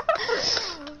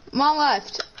 Mom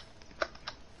left.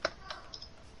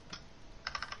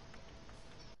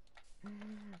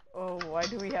 Oh, why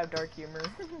do we have dark humor?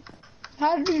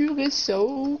 How did you get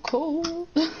so cold?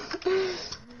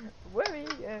 Where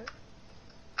yeah.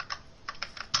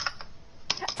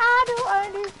 I don't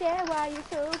understand why you're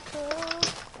so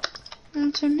cold.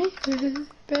 And to me,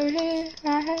 very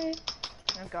right.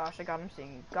 Oh gosh, I got him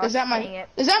singing. Gosh, Is that my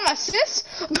sis?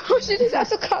 No, she just has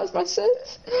to call my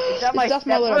sis. Is that my That's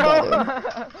my little stepbro?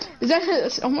 brother. Is that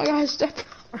his? Oh my gosh, step.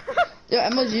 Yo,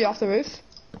 emoji off the roof.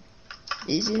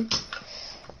 Easy.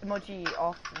 Emoji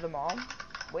off the mom.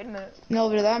 Wait a minute. No,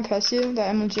 did that impress you?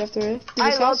 That emoji off the roof?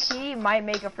 I low-key might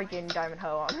make a freaking diamond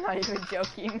hoe. I'm not even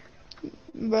joking.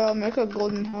 Bro, make a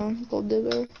golden hoe. Gold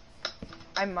digger.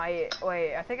 I might.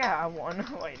 Wait, I think I have one.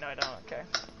 Wait, no, I don't. Okay.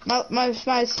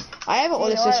 I have an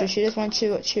older sister. What? She just went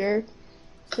to cheer.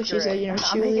 So she's a, I'm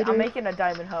cheerleader. making a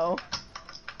diamond hoe.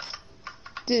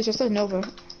 Dude, it's just like Nova.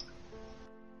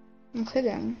 I'm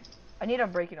kidding. I need a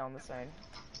breaking on the sign.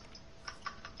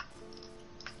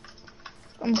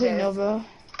 I'm kidding, Okay, Nova.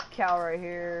 Cow right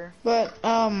here. But,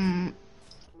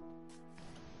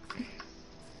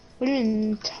 what do you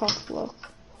mean tough luck?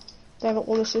 Do I have an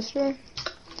older sister?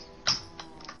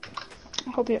 I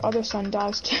hope your other son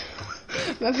dies too.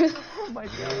 Remember that? Oh my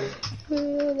god.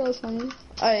 That was funny.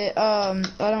 I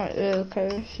don't really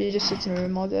care. She just sits in her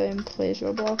room all day and plays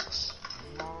Roblox.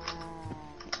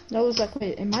 That was like,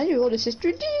 wait, am I your older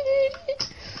sister?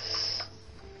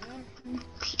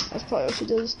 That's probably what she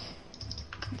does.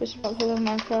 But she probably plays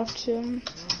Minecraft too.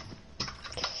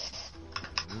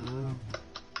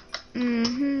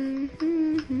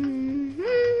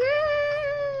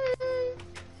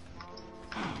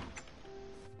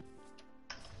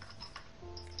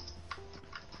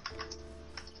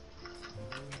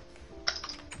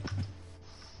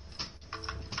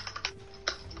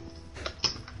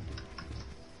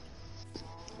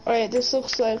 Alright, this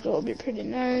looks like it'll be pretty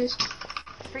nice.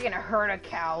 Freaking herd of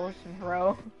cows,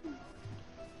 bro.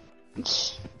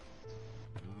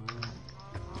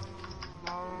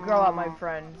 Grow up, my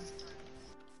friends.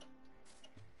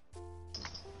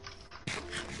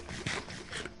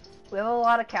 We have a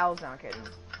lot of cows now,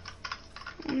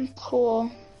 Kaden.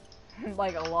 Cool.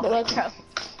 Like a lot But of like, cows.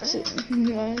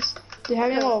 nice. Do you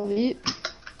have any more wheat?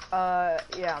 Yeah,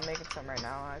 I'm making some right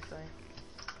now, actually.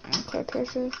 Okay,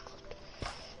 perfect.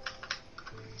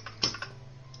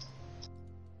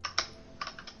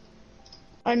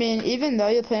 I mean, even though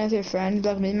you're playing with your friend,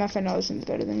 like me and my friend always seems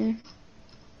better than you.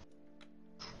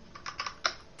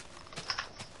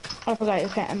 I forgot you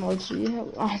can't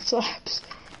emoji on slaps.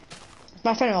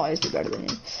 My friend will always do better than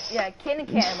you. Yeah, Kaden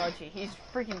can't emoji. He's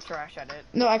freaking trash at it.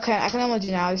 No, I can't. I can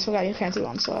emoji now. I just forgot you can't do it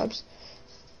on slabs.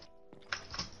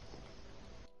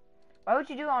 Why would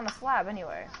you do it on a slab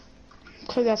anyway?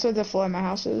 Cause that's where the floor of my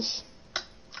house is.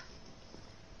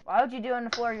 Why would you do it on the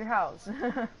floor of your house?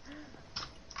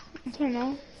 I don't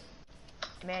know.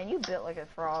 Man, you built like a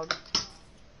frog.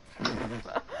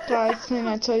 Guys, can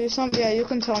I tell you something? Yeah, you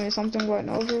can tell me something right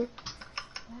over.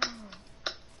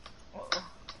 Oh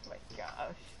my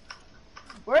gosh.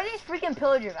 Where are these freaking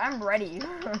pillagers? I'm ready.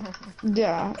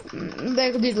 Yeah,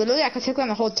 like dude, literally, I could take down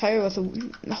the whole tower with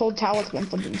one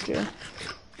flipping spear.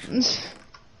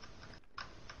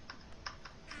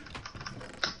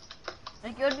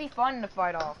 Like, it would be fun to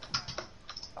fight off.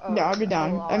 Yeah, I'd be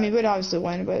down. I mean, we'd obviously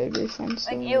win, but it'd be fun.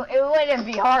 So. Like, it wouldn't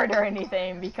be hard or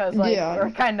anything because, like, Yeah. we're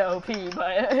kind of OP,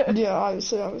 but... Yeah,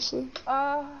 obviously.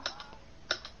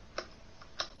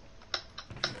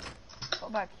 Go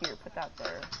back here, put that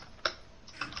there.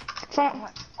 Fine. I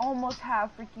almost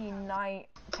have freaking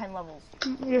 10 levels.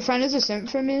 Your friend is a simp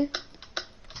for me.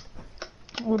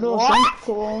 Little What? simp,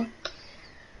 cool.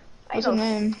 What's her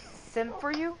name? Simp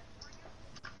for you?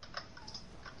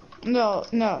 No.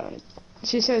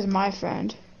 She says my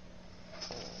friend.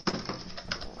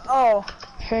 Oh.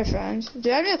 Her friend. Do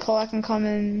you have any call I can come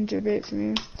and debate from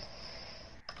you?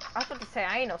 I was about to say,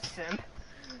 I ain't no simp.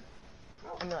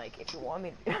 I mean, like, if you want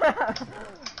me to.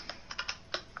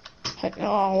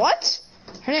 Oh, what?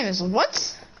 Her name is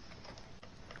what?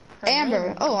 Her Amber.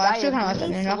 name Oh, I actually kind of like that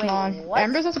name, not gonna lie. Wait, what?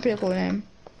 Amber's that's a pretty cool name.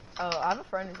 Oh, I have a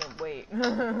friend who's named Wait.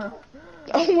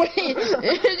 Oh, wait.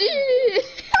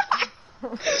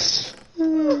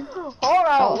 Hold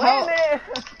on, wait a minute.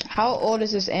 How old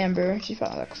is this Amber? She's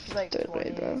probably like, She's like third 20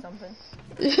 grade, bro. or something.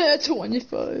 Yeah,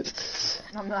 25.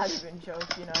 I'm not even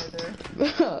joking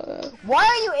either. Why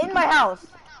are you in my house?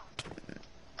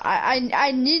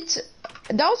 I need to.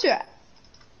 That was your.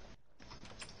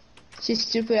 She's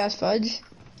stupid as fudge.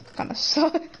 Kinda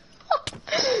suck.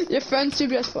 Your friend's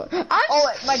stupid as fudge.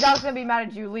 Oh, my dog's gonna be mad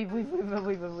at you. Leave.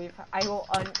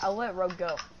 I'll let Rogue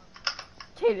go.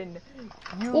 Kaden,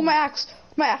 you. Oh, my axe.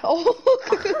 Oh.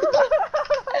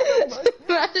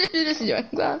 Imagine you just doing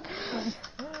that.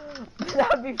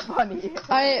 That'd be funny.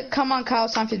 Come on, Kyle.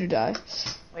 It's time for you to die.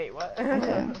 Wait, what?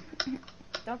 Okay.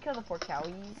 Don't kill the poor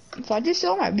cowies. Fudge is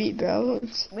still on my beat, bro.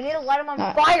 We need to light them on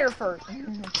fire first.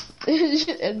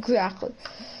 Exactly.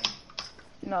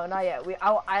 No, not yet.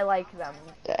 I like them.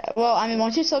 Well, I mean,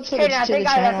 once you sub to the Kaden, I think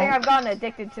channel, I've gotten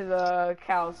addicted to the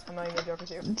cows. I'm not even joking with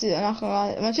you. dude, I'm not gonna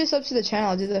lie. Once you sub to the channel,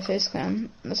 I'll do the face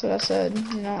cam. That's what I said.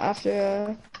 You know,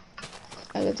 after.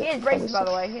 I did He has braces, by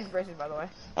the way. He has braces, by the way.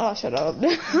 Oh, shut up.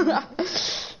 Don't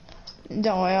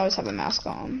worry, I always have a mask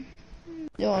on.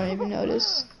 You won't even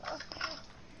notice.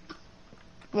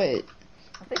 Wait.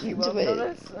 I think you will Wait,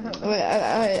 notice. wait,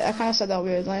 I kind of said that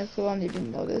weird. Like, you won't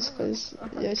even notice because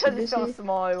you're too Because it's so busy.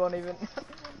 small, it won't even.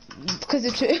 Because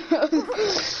it's true. You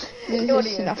won't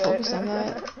should even not fit. focus on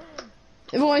that.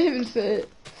 It won't even fit.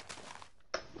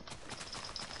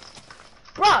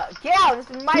 Bruh, get out! This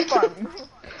is my farm.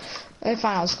 Okay,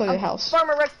 fine, I'll just go to your house.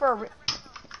 Farmer Rex for.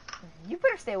 You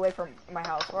better stay away from my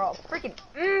house, or I'll freaking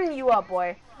you up,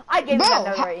 boy. I gave you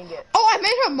that netherite ingot. Oh, I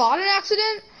made her mod an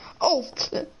accident? Oh,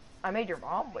 I made your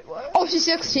mom? Wait, what? oh, she's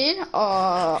 16?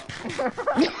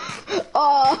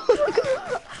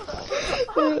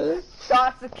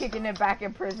 Shots of kicking it back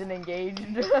in prison engaged.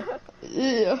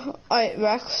 Yeah. Alright,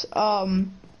 Rex,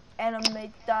 Anime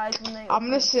dies when they. I'm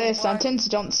gonna say a sentence,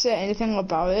 don't say anything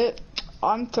about it.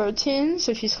 I'm 13,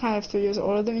 so she's kind of 3 years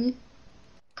older than me.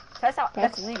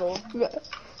 That's legal.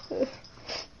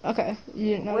 Okay, you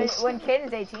didn't know this. When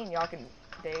Kaden's 18, y'all can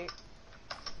date.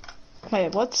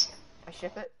 Wait, what? I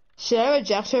ship it. Should I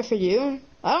reject her for you?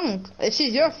 I don't.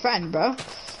 She's your friend, bro.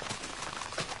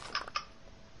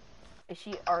 Is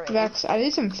she alright? Rex, I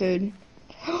need some food.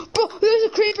 Bro, there's a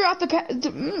creeper out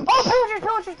the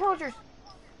Oh, pillagers!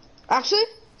 Actually?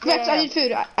 Rex, Yeah. I need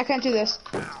food. I can't do this.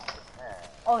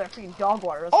 Oh, they're freaking dog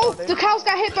water. Let's Oh, go, dude. the cows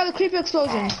got hit by the creeper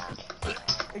explosion.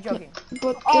 You're joking.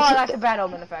 But Oh, that's a bad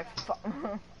omen effect.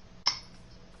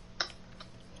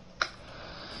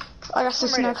 I got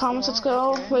 69 comments. Let's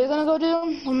go. Okay. What are you gonna go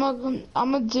do?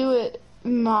 I'm gonna do it.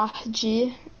 Ma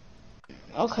G.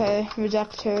 Okay,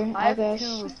 reject her. I have guess.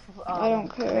 two. I don't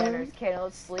care. Banners. Okay,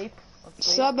 let's sleep.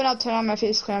 Sub, and I'll turn on my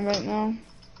face cam right now.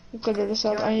 Go to the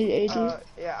sub. I need AD.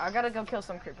 Yeah, I gotta go kill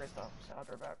some creepers though, so I'll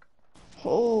be back.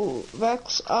 Oh,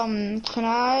 Vex.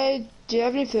 Do you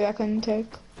have any food I can take?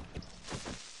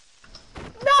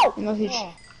 No! No, he.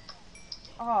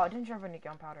 Oh, I didn't drop any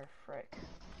gunpowder. Frick.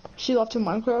 She left in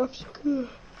Minecraft.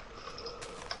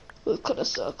 It kinda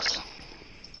sucks.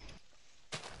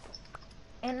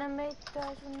 Animate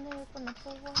dies when they open up the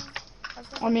wall.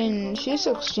 I mean, she's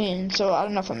 16, so I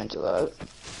don't know if I'm into that.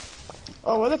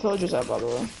 Oh, where are the pillagers at, by the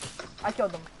way? I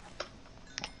killed them.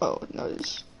 Oh,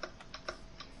 nice.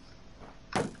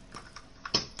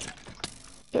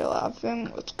 They're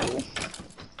laughing. That's cool.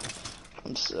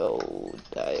 I'm so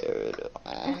tired.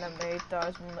 Animate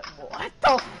dies when they... What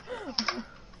the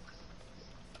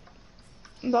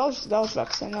That was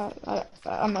vexing.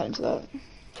 I'm not into that.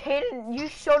 Kaden, you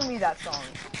showed me that song.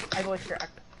 I voice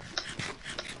cracked.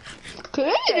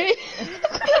 Kaden!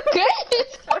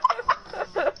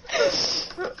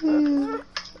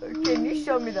 Kaden, you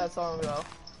showed me that song though.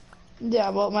 Yeah,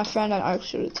 well, my friend on ARC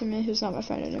showed it to me. Who's not my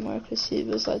friend anymore because he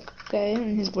was like gay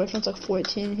and his boyfriend's like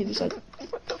 14. He was like,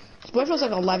 his boyfriend was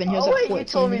like 11. He was like 14. You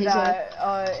told me he's that.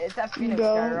 It's that Phoenix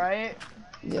guy, right?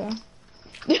 Yeah.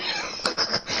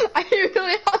 I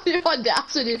really have the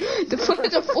audacity to put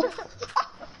it to full.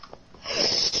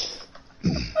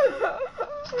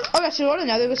 Okay, so go to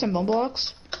Nether, get some bone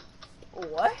blocks.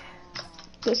 What?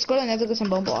 Let's go to Nether, get some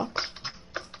bone blocks.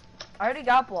 I already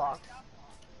got blocks.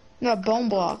 No, bone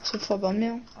blocks for bone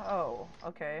meal. Oh,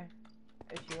 okay.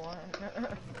 If you want.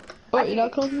 Oh, you're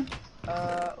not calling me?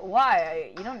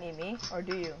 Why? You don't need me, or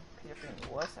do you? Cause you're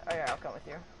freaking wuss. Oh yeah, I'll come with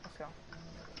you. Let's go.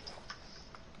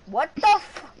 What the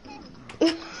f-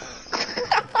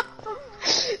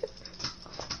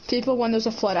 People when there's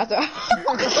a flood out there.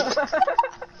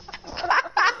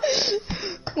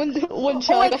 when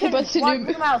Charlie got hit by the look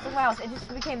at my house, look at my house. It just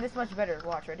became this much better.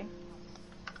 Watch, ready?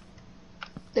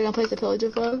 They're gonna place the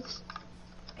pillager folks.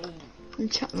 Hey.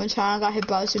 When China got hit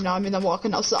by a tsunami and I'm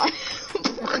walking outside.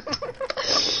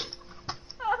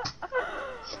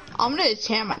 I'm gonna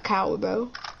enchant my cow,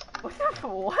 bro.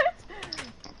 What?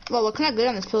 Well, what can I get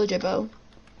on this pillager bow?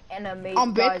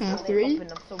 I'm breaking 3.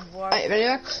 Alright, ready,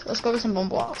 Rex? Let's go with some bone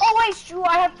blocks. Oh wait, shoot!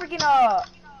 I have freaking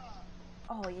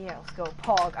Oh yeah, let's go.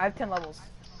 Pog. I have 10 levels.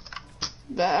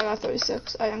 Bet I got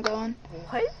 36. I am going.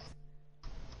 What?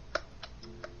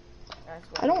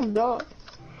 I don't know.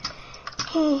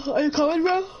 Are you coming,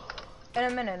 bro? In a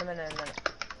minute.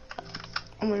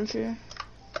 I'm waiting for you.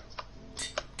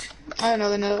 I don't know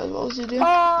the Nether as well as you do.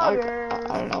 I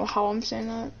don't know how I'm saying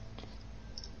that.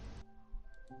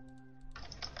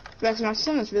 Rex, my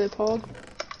son is really pog.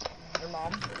 Your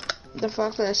mom? The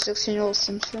fact that a 16-year-old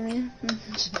sims for me.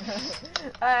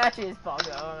 Actually, it's pog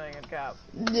though. I'm not gonna cap.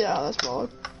 Yeah, that's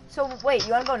pog. So wait,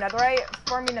 you wanna go netherite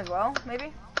farming as well,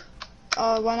 maybe?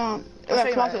 Why not?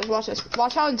 Rex, watch this.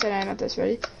 Watch how insane I am at this.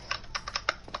 Ready?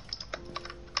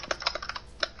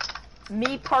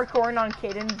 Me parkouring on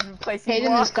Kaden's placing Kaden,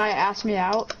 blocks. this guy asked me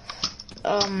out.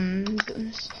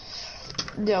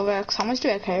 Yo, Rex, how much do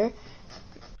I care?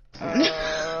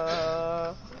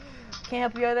 Can't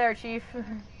help you out there, Chief.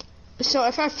 So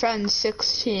if our friend's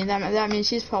 16, that means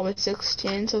she's probably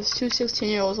 16. So it's 2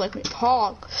 16-year-olds like me.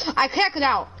 Pog. I can't get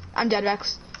out. I'm dead,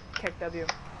 Rex. Kick W.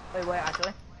 Wait,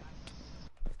 actually.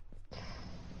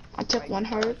 I took 1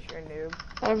 heart. You're a noob.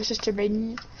 I was just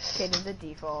debating. Kaden's a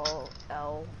default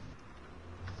L.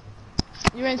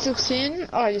 You ain't 16?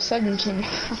 Oh, you're 17.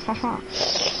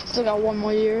 Still got 1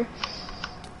 more year.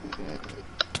 Oh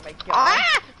my god.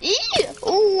 Ah!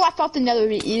 Ooh, I thought the Nether would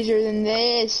be easier than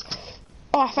this.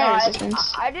 Oh, fire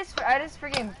resistance. I just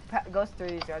freaking goes through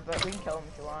these guys, but we can kill them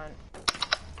if you want.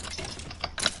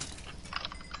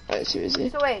 Oh, seriously.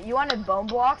 So wait, you wanted bone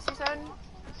blocks, you said?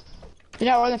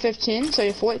 You're not more than 15, so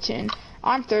you're 14.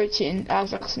 I'm 13,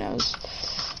 as Rex knows.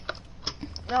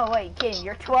 No, wait, Kaden,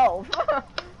 you're 12.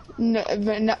 No,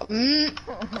 but no.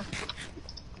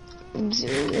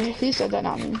 He said that,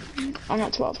 not me. I'm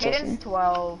not 12. Kaden's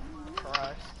 12 for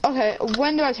us. Okay,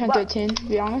 when do I turn 13? To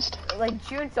be honest. Like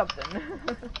June something.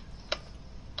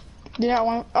 Do you not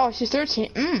want? Oh, she's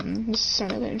 13. This is so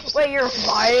really interesting. Wait, you're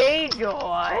my age?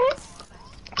 What?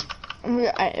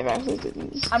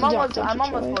 I'm almost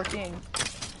 14.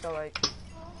 So like.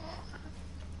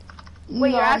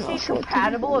 Wait, you're actually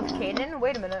compatible with Kaden?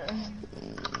 Wait a minute.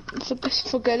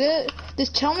 Forget it.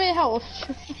 Just tell me how.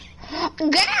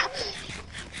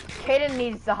 Kaden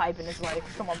needs the hype in his life.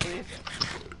 Come on, please.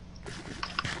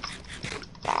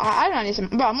 I don't need some.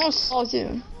 Bro, I'm almost tall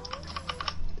too.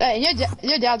 Hey,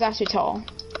 your dad's actually tall.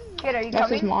 Kid, are you That's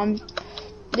coming? his mom.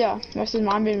 Yeah, that's his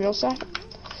mom being real sad.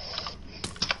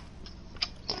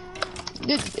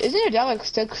 Dude, isn't your dad like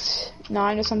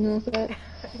 6'9" or something like that?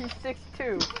 He's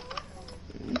 6'2".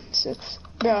 6.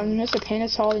 Bro, Mr. Payne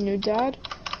is taller than your dad.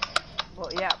 Well,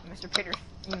 yeah, Mr. Painter's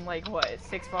like what,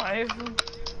 6'5"?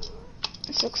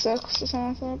 6'6" or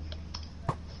something like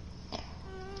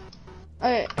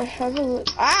that. I have a.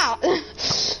 Ow!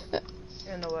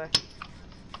 In the way.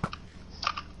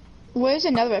 Where's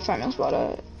another farming spot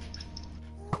at?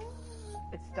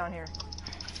 It's down here.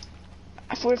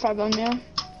 45 on there.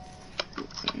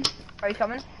 Are you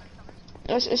coming?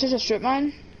 Is this a strip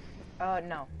mine?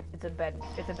 No. It's a bed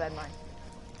mine.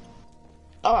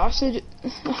 Oh, actually,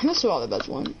 that's where all the beds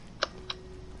went.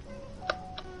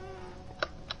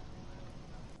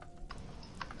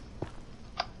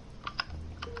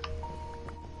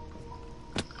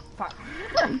 Fuck.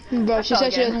 Bro, she fell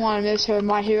said she again. doesn't want to miss her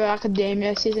My Hero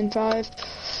Academia Season 5.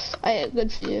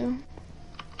 Good for you.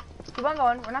 Keep on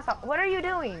going. We're not stop. What are you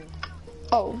doing?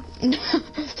 Oh.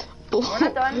 We're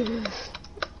not done.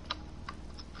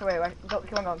 Wait,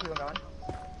 keep on going.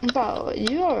 Bro,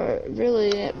 you are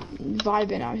really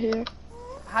vibing out here.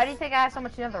 How do you think I have so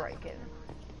much netherite, kid?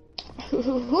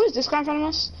 Who is this guy in front of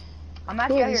us? I'm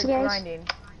actually Who are out these here guys? grinding.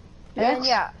 And Rex? then,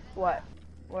 yeah, what?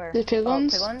 Where? The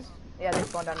piglins? Oh, piglins? Yeah, they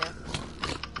spawned down here.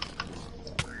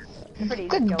 They're pretty easy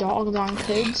to Good kill. dogs on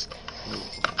kids.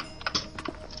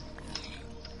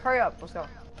 Hurry up, let's go.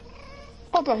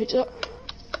 Oh, bro, he's up.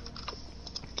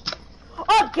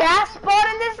 Oh, gas spawn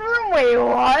in this room? Wait,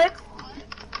 what?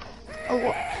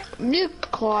 Oh, be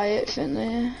quiet,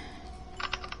 Finley.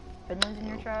 Finland's in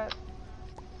your chat?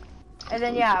 And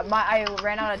then, yeah, I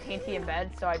ran out of TNT in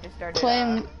bed, so I just started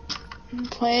Playing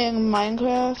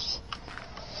Minecraft.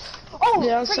 Oh,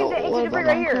 Yeah, freaking so the what ancient about debris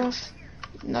right here. Minecraft?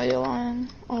 No, you're lying.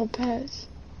 Oh, pets.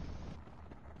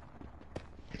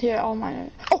 Here, I'll mine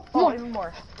it. Oh, Oh, more. even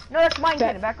more. No, that's mine,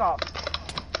 Bet. Kaden, back off.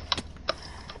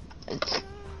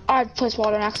 I placed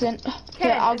water on accident. Kaden,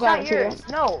 Here, I'll it's grab not it for you. yours.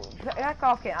 No, back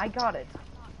off, Kaden, I got it.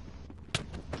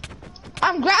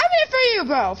 I'm grabbing it for you,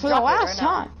 bro, for Drop the it last right now.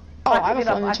 time. Oh, I have a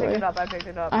full I picked inventory. it up, I picked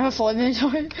it up. I have a full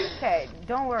inventory. Okay,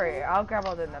 don't worry, I'll grab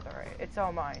all the netherite. It's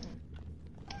all mine.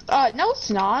 No, it's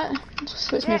not.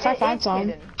 Excuse me, if I it find is, some.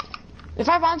 Kaden. If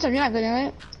I find some, you're not getting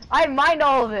it. I mined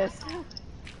all of this,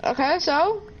 Okay,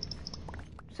 so?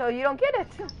 so you don't get it.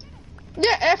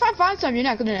 Yeah, if I find some, you're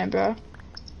not getting it, bro.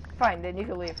 Fine, then you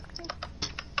can leave.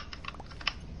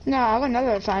 No, I got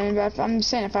another finding, but I'm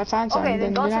saying if I find some, Okay,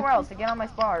 then go you're somewhere not... else to get on my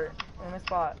spot. On my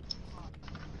spot.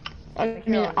 I Make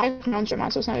mean, your own. I can answer mine,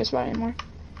 so it's not your spot anymore.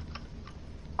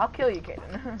 I'll kill you,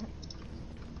 Kaden.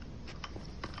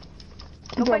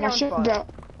 Bro, Go find my your own shit, spot. bro.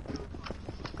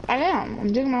 I am. I'm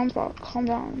digging my own spot. Calm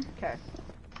down. Okay.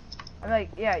 I'm like,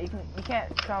 yeah, you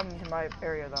can't come to my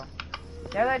area though.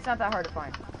 Yeah, it's not that hard to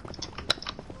find.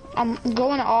 I'm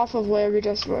going off of where we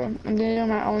just were. I'm doing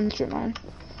my own strip mine.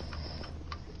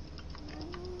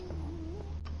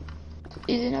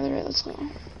 Easy, another way. Let's go.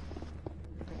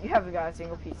 You haven't got a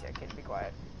single piece yet, kid. Be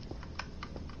quiet.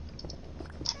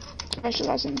 I should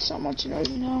listen so much noise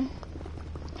now.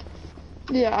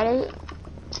 Yeah, I don't.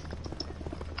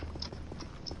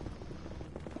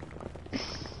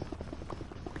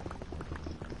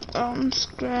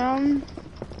 Scram.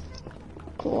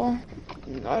 Cool.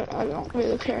 I don't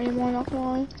really care anymore, not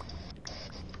gonna lie.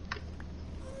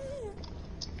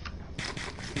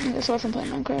 That's why I'm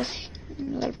playing Minecraft.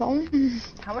 Is that a problem?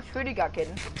 How much food you got,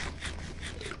 Kaden?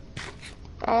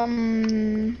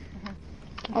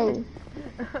 Oh.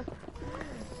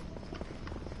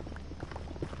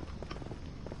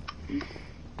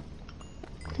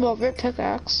 Well, rip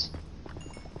pickaxe.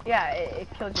 Yeah, it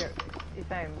killed your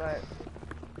thing, but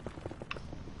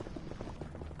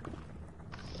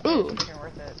Ooh, it's freaking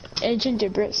worth it. ancient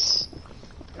debris.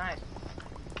 Nice.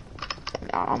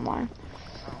 Not online.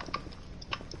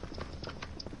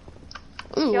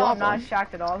 Ooh, Yo, I'm lava. not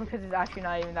shocked at all because it's actually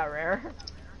not even that rare.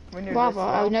 When you're Lava. this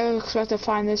I would slow. never expect to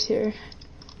find this here.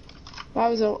 That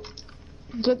was a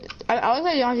good. I like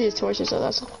that you don't have to use torches, so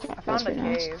that's I that's found a pretty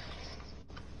nice. cave.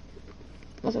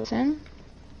 What's the thing?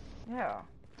 Yeah.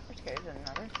 There's caves in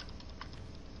another.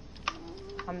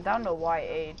 I'm down to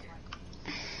Y8.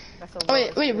 That's the Oh wait,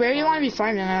 lowest wait. Where do you one. want to be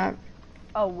farming at?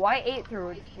 Oh, Y8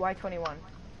 through Y21.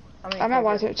 I mean, I'm at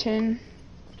 22. Y13.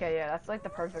 Okay, yeah, that's like the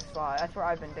perfect spot. That's where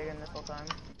I've been digging this whole time.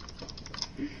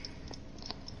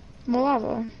 More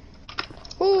lava.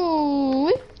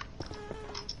 Ooh.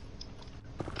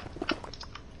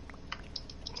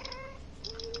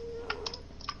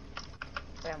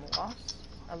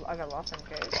 I got lost in the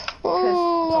cave. Oh, It's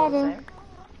all the lava. same.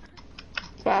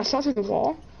 Wow, I saw through the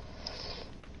wall.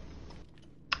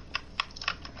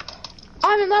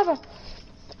 I'm in lava.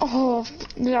 Oh,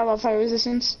 I love fire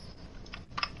resistance.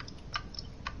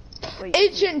 Wait,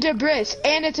 Ancient debris,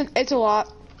 and it's a lot.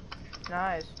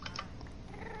 nice.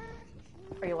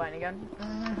 Are you lying again?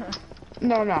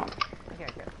 No, I'm not. Okay,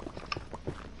 okay.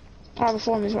 I have a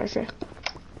full inventory for.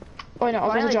 Oh no, I'll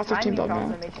Finally, drop time 15 you build found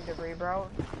now. some ancient debris, bro.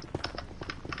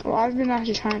 Well, I've been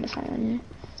actually trying to find any.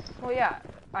 Well, yeah,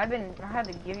 I had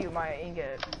to give you my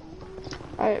ingot.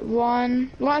 Alright,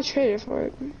 one. Well, I traded for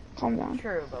it. Calm down.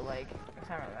 True, but like, it's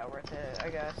not really that worth it, I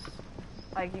guess.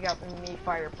 Like, you got me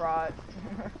fire prot.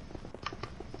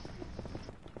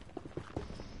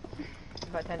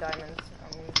 About 10 diamonds.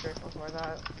 I'm grateful for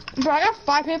that. But I got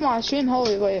 5 people on stream.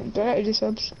 Holy wait, do I got 80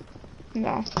 subs?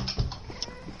 No.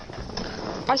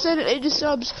 I said 80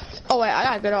 subs. Oh wait, I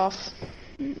gotta get off.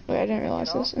 Wait, I didn't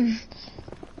realize this.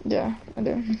 Yeah, I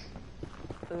do.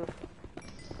 Oof.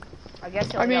 I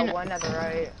guess you I only mean- got one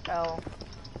netherite. L.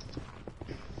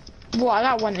 Well, I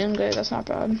got 1 ingot. That's not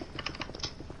bad.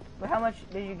 But how much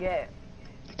did you get?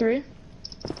 3?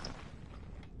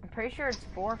 I'm pretty sure it's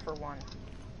 4 for 1.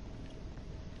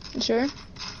 You sure?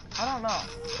 I don't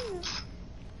know.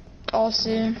 I'll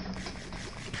see.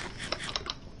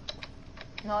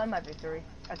 No, it might be 3.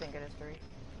 I think it is 3.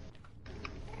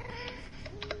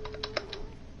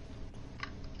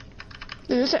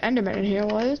 There's an enderman in here.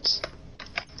 What?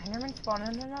 Enderman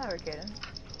spawned in another, Kaden.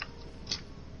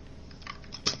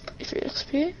 If you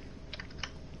XP.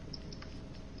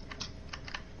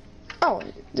 Oh,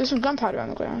 there's some gunpowder on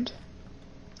the ground.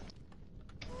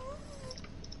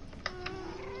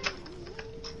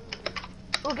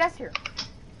 Oh, guess here.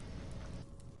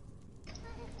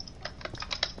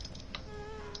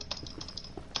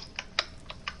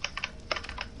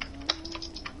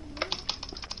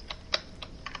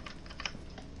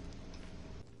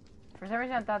 For some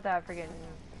reason, I thought that freaking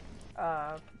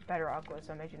bedrock was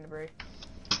some ancient debris.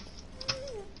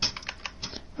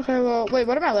 Okay, well, wait,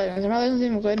 what are my leggings? Are my leggings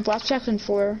even good? Blast protection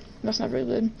 4. That's not very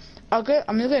good. I'm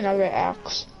gonna get another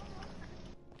axe.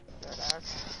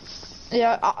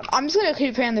 Yeah, I'm just gonna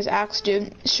keep playing this axe,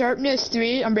 dude. Sharpness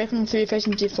 3, unbreakable 3,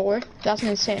 efficiency 4. That's an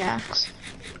insane axe.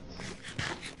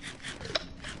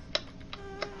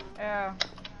 Yeah.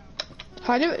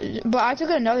 But I have to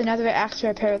get another axe to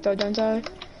repair it though, don't I?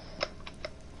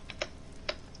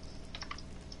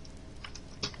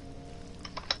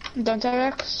 Don't I,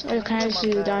 Rex? Or can I just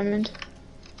use a diamond?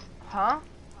 Huh?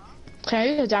 Can I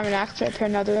use a diamond axe to repair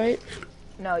netherite?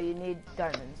 No, you need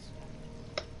diamonds.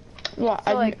 Well,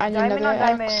 So like I need diamond another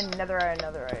on axe. diamond, netherite,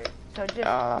 netherite. So just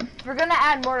if we're gonna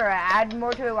add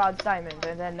more to it while it's diamond,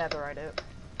 and then netherite it.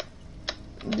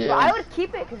 Yeah. But I would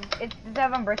keep it because it does it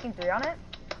have Unbreaking 3 on it.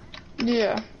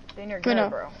 Yeah. Then you're Wait, good, no.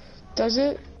 bro. Does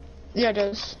it? Yeah, it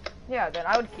does. Yeah, then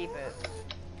I would keep it.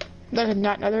 Like a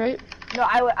not netherite? No,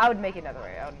 I would make it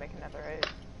netherite. I would make it netherite.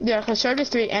 Yeah, because sharpness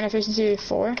 3 and efficiency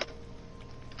 4.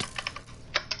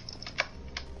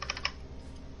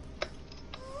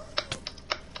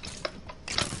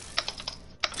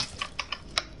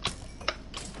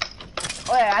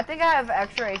 Oh yeah, I think I have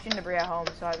extra ancient debris at home,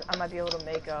 so I might be able to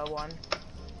make one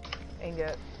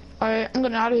ingot. Alright, I'm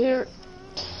getting out of here.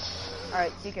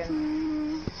 Alright,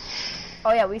 Seekin.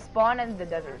 Oh yeah, we spawn in the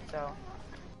desert, so.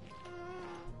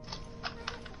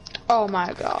 Oh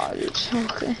my god, it's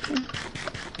okay.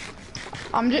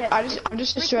 I'm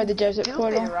just destroying the desert Stupid,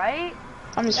 portal. right?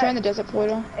 I'm destroying the desert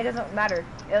portal. It doesn't matter.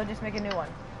 It'll just make a new one.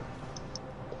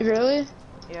 Really?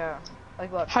 Yeah.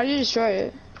 Like look, How do you destroy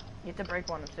it? you have to break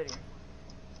one obsidian.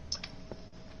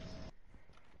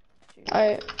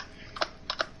 Alright.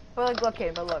 But like, look,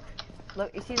 kid, but look.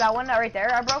 Look, you see that one right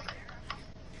there I broke?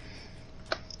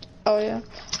 Oh yeah.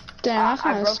 Damn, that's I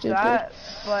kind of broke stupid. that,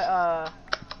 but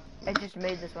it just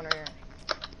made this one right here.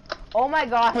 Oh my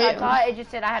gosh, Wait, I thought it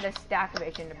just said I had a stack of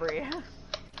ancient debris.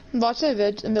 Watch the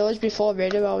village be full of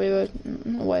raided while we were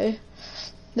away.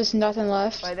 There's nothing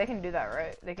left. Wait, they can do that,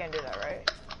 right? They can't do that,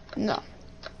 right? No.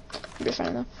 Be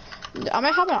fine though. I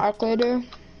might have an arc later.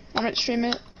 I might stream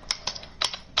it.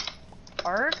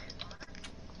 Arc?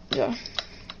 Yeah.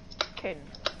 Kaden.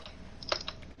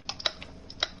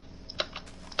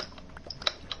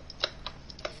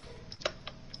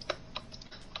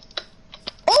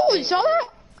 Oh, you saw that?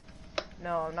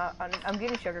 No, I'm not. I'm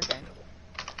getting sugarcane.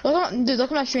 Dude,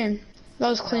 look at my stream. That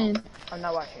was clean. No, I'm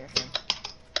not watching your stream.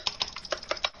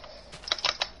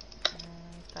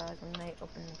 Stars and night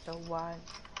open so wide.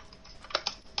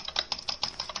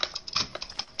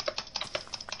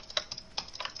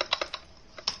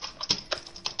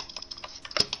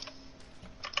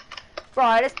 Bro,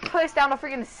 I just placed down a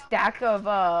freaking stack of,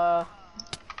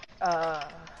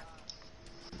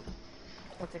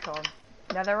 what's it called?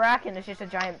 Netherrack, and it's just a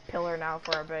giant pillar now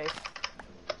for our base.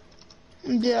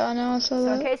 Yeah, I know, I saw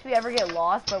So in that. case we ever get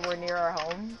lost, but we're near our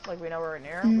home, like we know where we're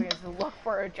near, we can just look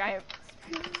for a giant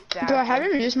stack. Bro, I haven't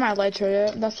even used my elytra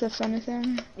yet. That's the funny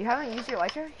thing. You haven't used your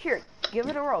elytra? Here, give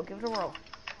it a roll, give it a roll.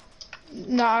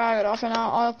 No, I gotta get off it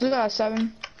now. I'll do that at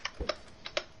 7.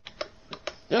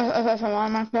 If I'm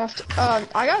on Minecraft.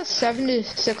 I got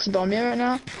 76 bone meal right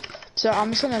now. So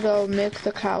I'm just gonna go make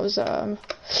the cows,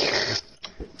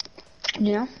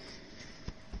 you know?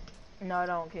 No, I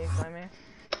don't. Can you explain me?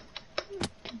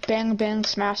 Bang, bang,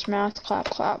 smash, smash, clap,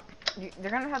 clap.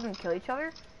 They're gonna have them kill each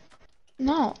other?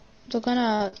 No, they're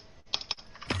gonna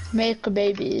make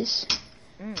babies.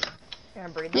 You're gonna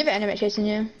breed You them? have an endermite chasing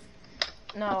you.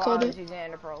 No, I I called was it. using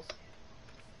ender pearls.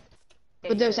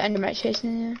 But there's an endermite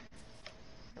chasing you.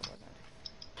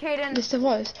 Kaden, Yes, there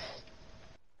was.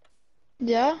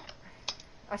 Yeah?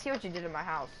 I see what you did in my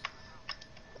house.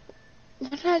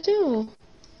 What did I do?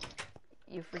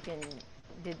 You freaking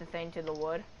did the thing to the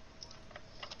wood.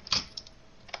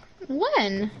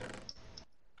 When?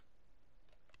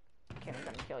 Okay, I'm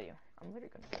gonna kill you. I'm literally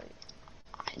gonna kill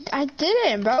you. I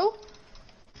didn't, bro.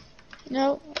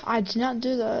 No, I did not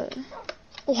do that.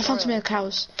 Oh, I found so many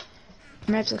cows.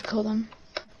 I might have to kill them.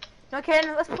 No,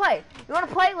 Kaden, let's play. You wanna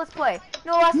play? Let's play.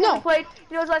 You know the last time No. we played?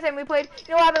 You know the last time we played? You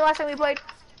know what happened last time we played?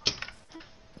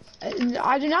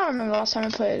 I do not remember the last time I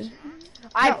played.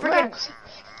 I No, freaking... Rex,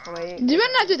 Wait. you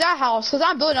better not do that house, because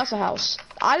I'm building us a house.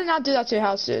 I did not do that to your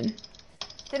house, dude.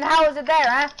 Then how is it there,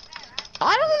 huh?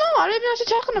 I don't know. I don't even know what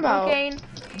you're talking about. Bugane.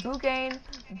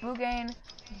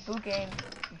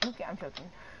 I'm joking.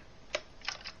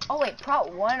 Oh wait,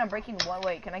 prot 1, I'm breaking 1.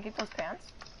 Wait, can I get those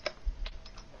pants?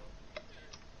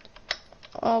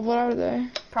 What are they?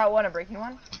 Prot 1, I'm breaking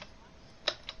 1?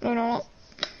 I don't know.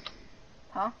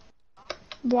 Huh?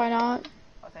 Why not?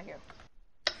 Oh, thank you.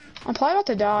 I'm probably about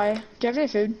to die. Do you have any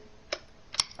food?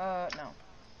 No.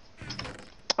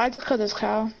 I have to kill this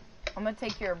cow. I'm gonna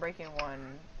take your breaking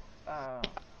 1,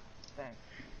 thing.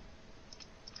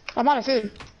 I'm out of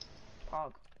food.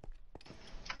 Pog.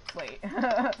 Wait.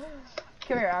 Come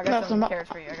here, I No, got some I'm carrots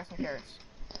for you. I got some carrots.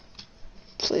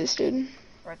 Please, dude.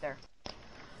 Right there.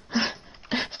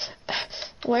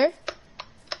 Where?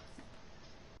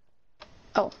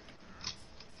 Oh.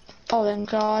 Oh, thank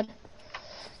God.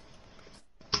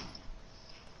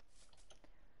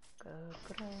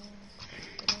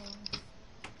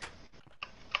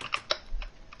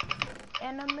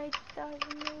 And I make that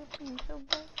moving so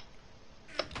bad.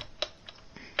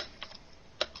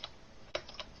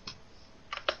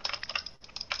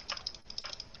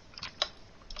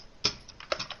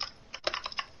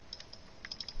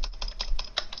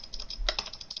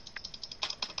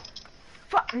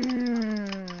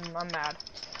 I'm mad.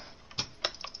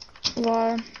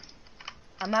 Why? I'm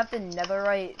gonna have to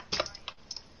netherite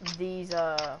these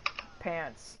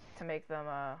pants to make them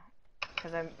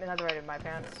because I netherited my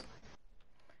pants.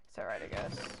 It's alright, I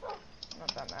guess. I'm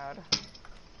not that mad.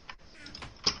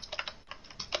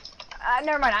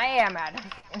 Never mind, I am mad.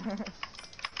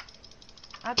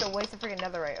 I have to waste a freaking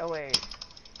netherite. Oh wait.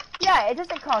 Yeah, it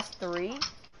doesn't cost 3.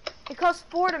 It costs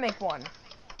 4 to make 1.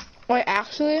 Wait,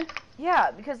 actually?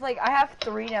 Yeah, because like I have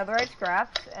 3 netherite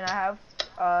scraps and I have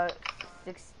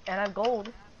 6 and I have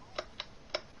gold.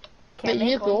 Wait, you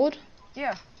need gold?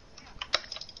 Yeah.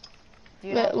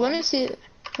 Wait, let me see.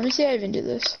 Let me see how I even do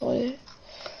this. Hold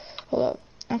up.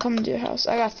 I'm coming to your house.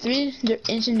 I got 3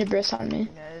 ancient debris on me.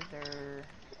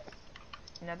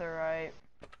 Netherite.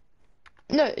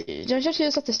 No, don't you have to do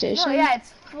this at the station? No, yeah,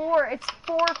 it's 4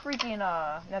 freaking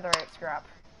netherite scrap.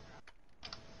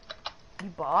 You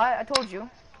bought? I told you.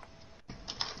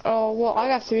 Oh, well, I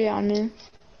got 3 on me.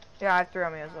 Yeah, I have 3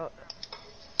 on me as well.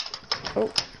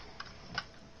 Oh.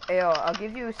 Hey, yo, I'll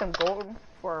give you some gold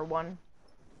for 1.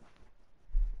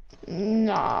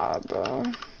 Nah, bro.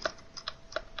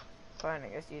 Fine, I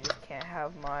guess you just can't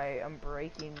have my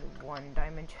unbreaking 1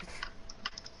 diamond chest.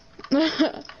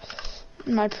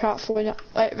 My prop for Wait,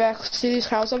 Rex, see these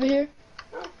cows over here?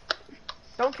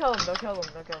 Don't kill them, don't kill them,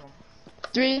 don't kill them.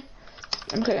 3.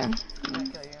 I'm kidding. I'm gonna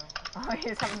kill you. Oh,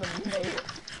 he's having them made.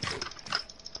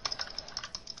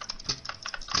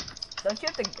 Don't you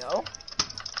have to go?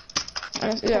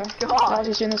 Yeah, God. I was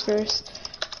just doing this first.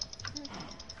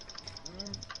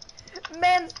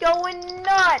 Man's going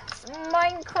nuts!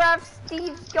 Minecraft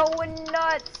Steve's going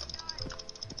nuts!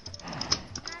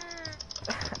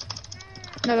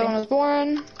 Another one was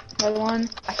born. Another one.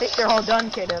 I think they're all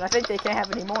done, Kaden. I think they can't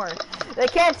have any more. They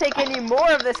can't take any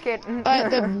more of this, kid.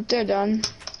 They're done.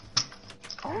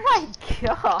 Oh my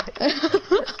god.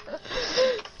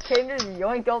 Kaden just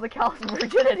yoinked all the cow's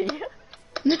virginity.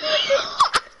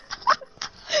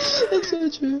 That's so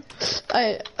true. Are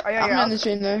you at I'm your on the house?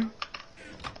 stream there.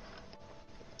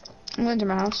 I'm going to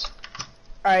my house.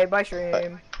 Alright, bye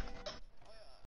stream.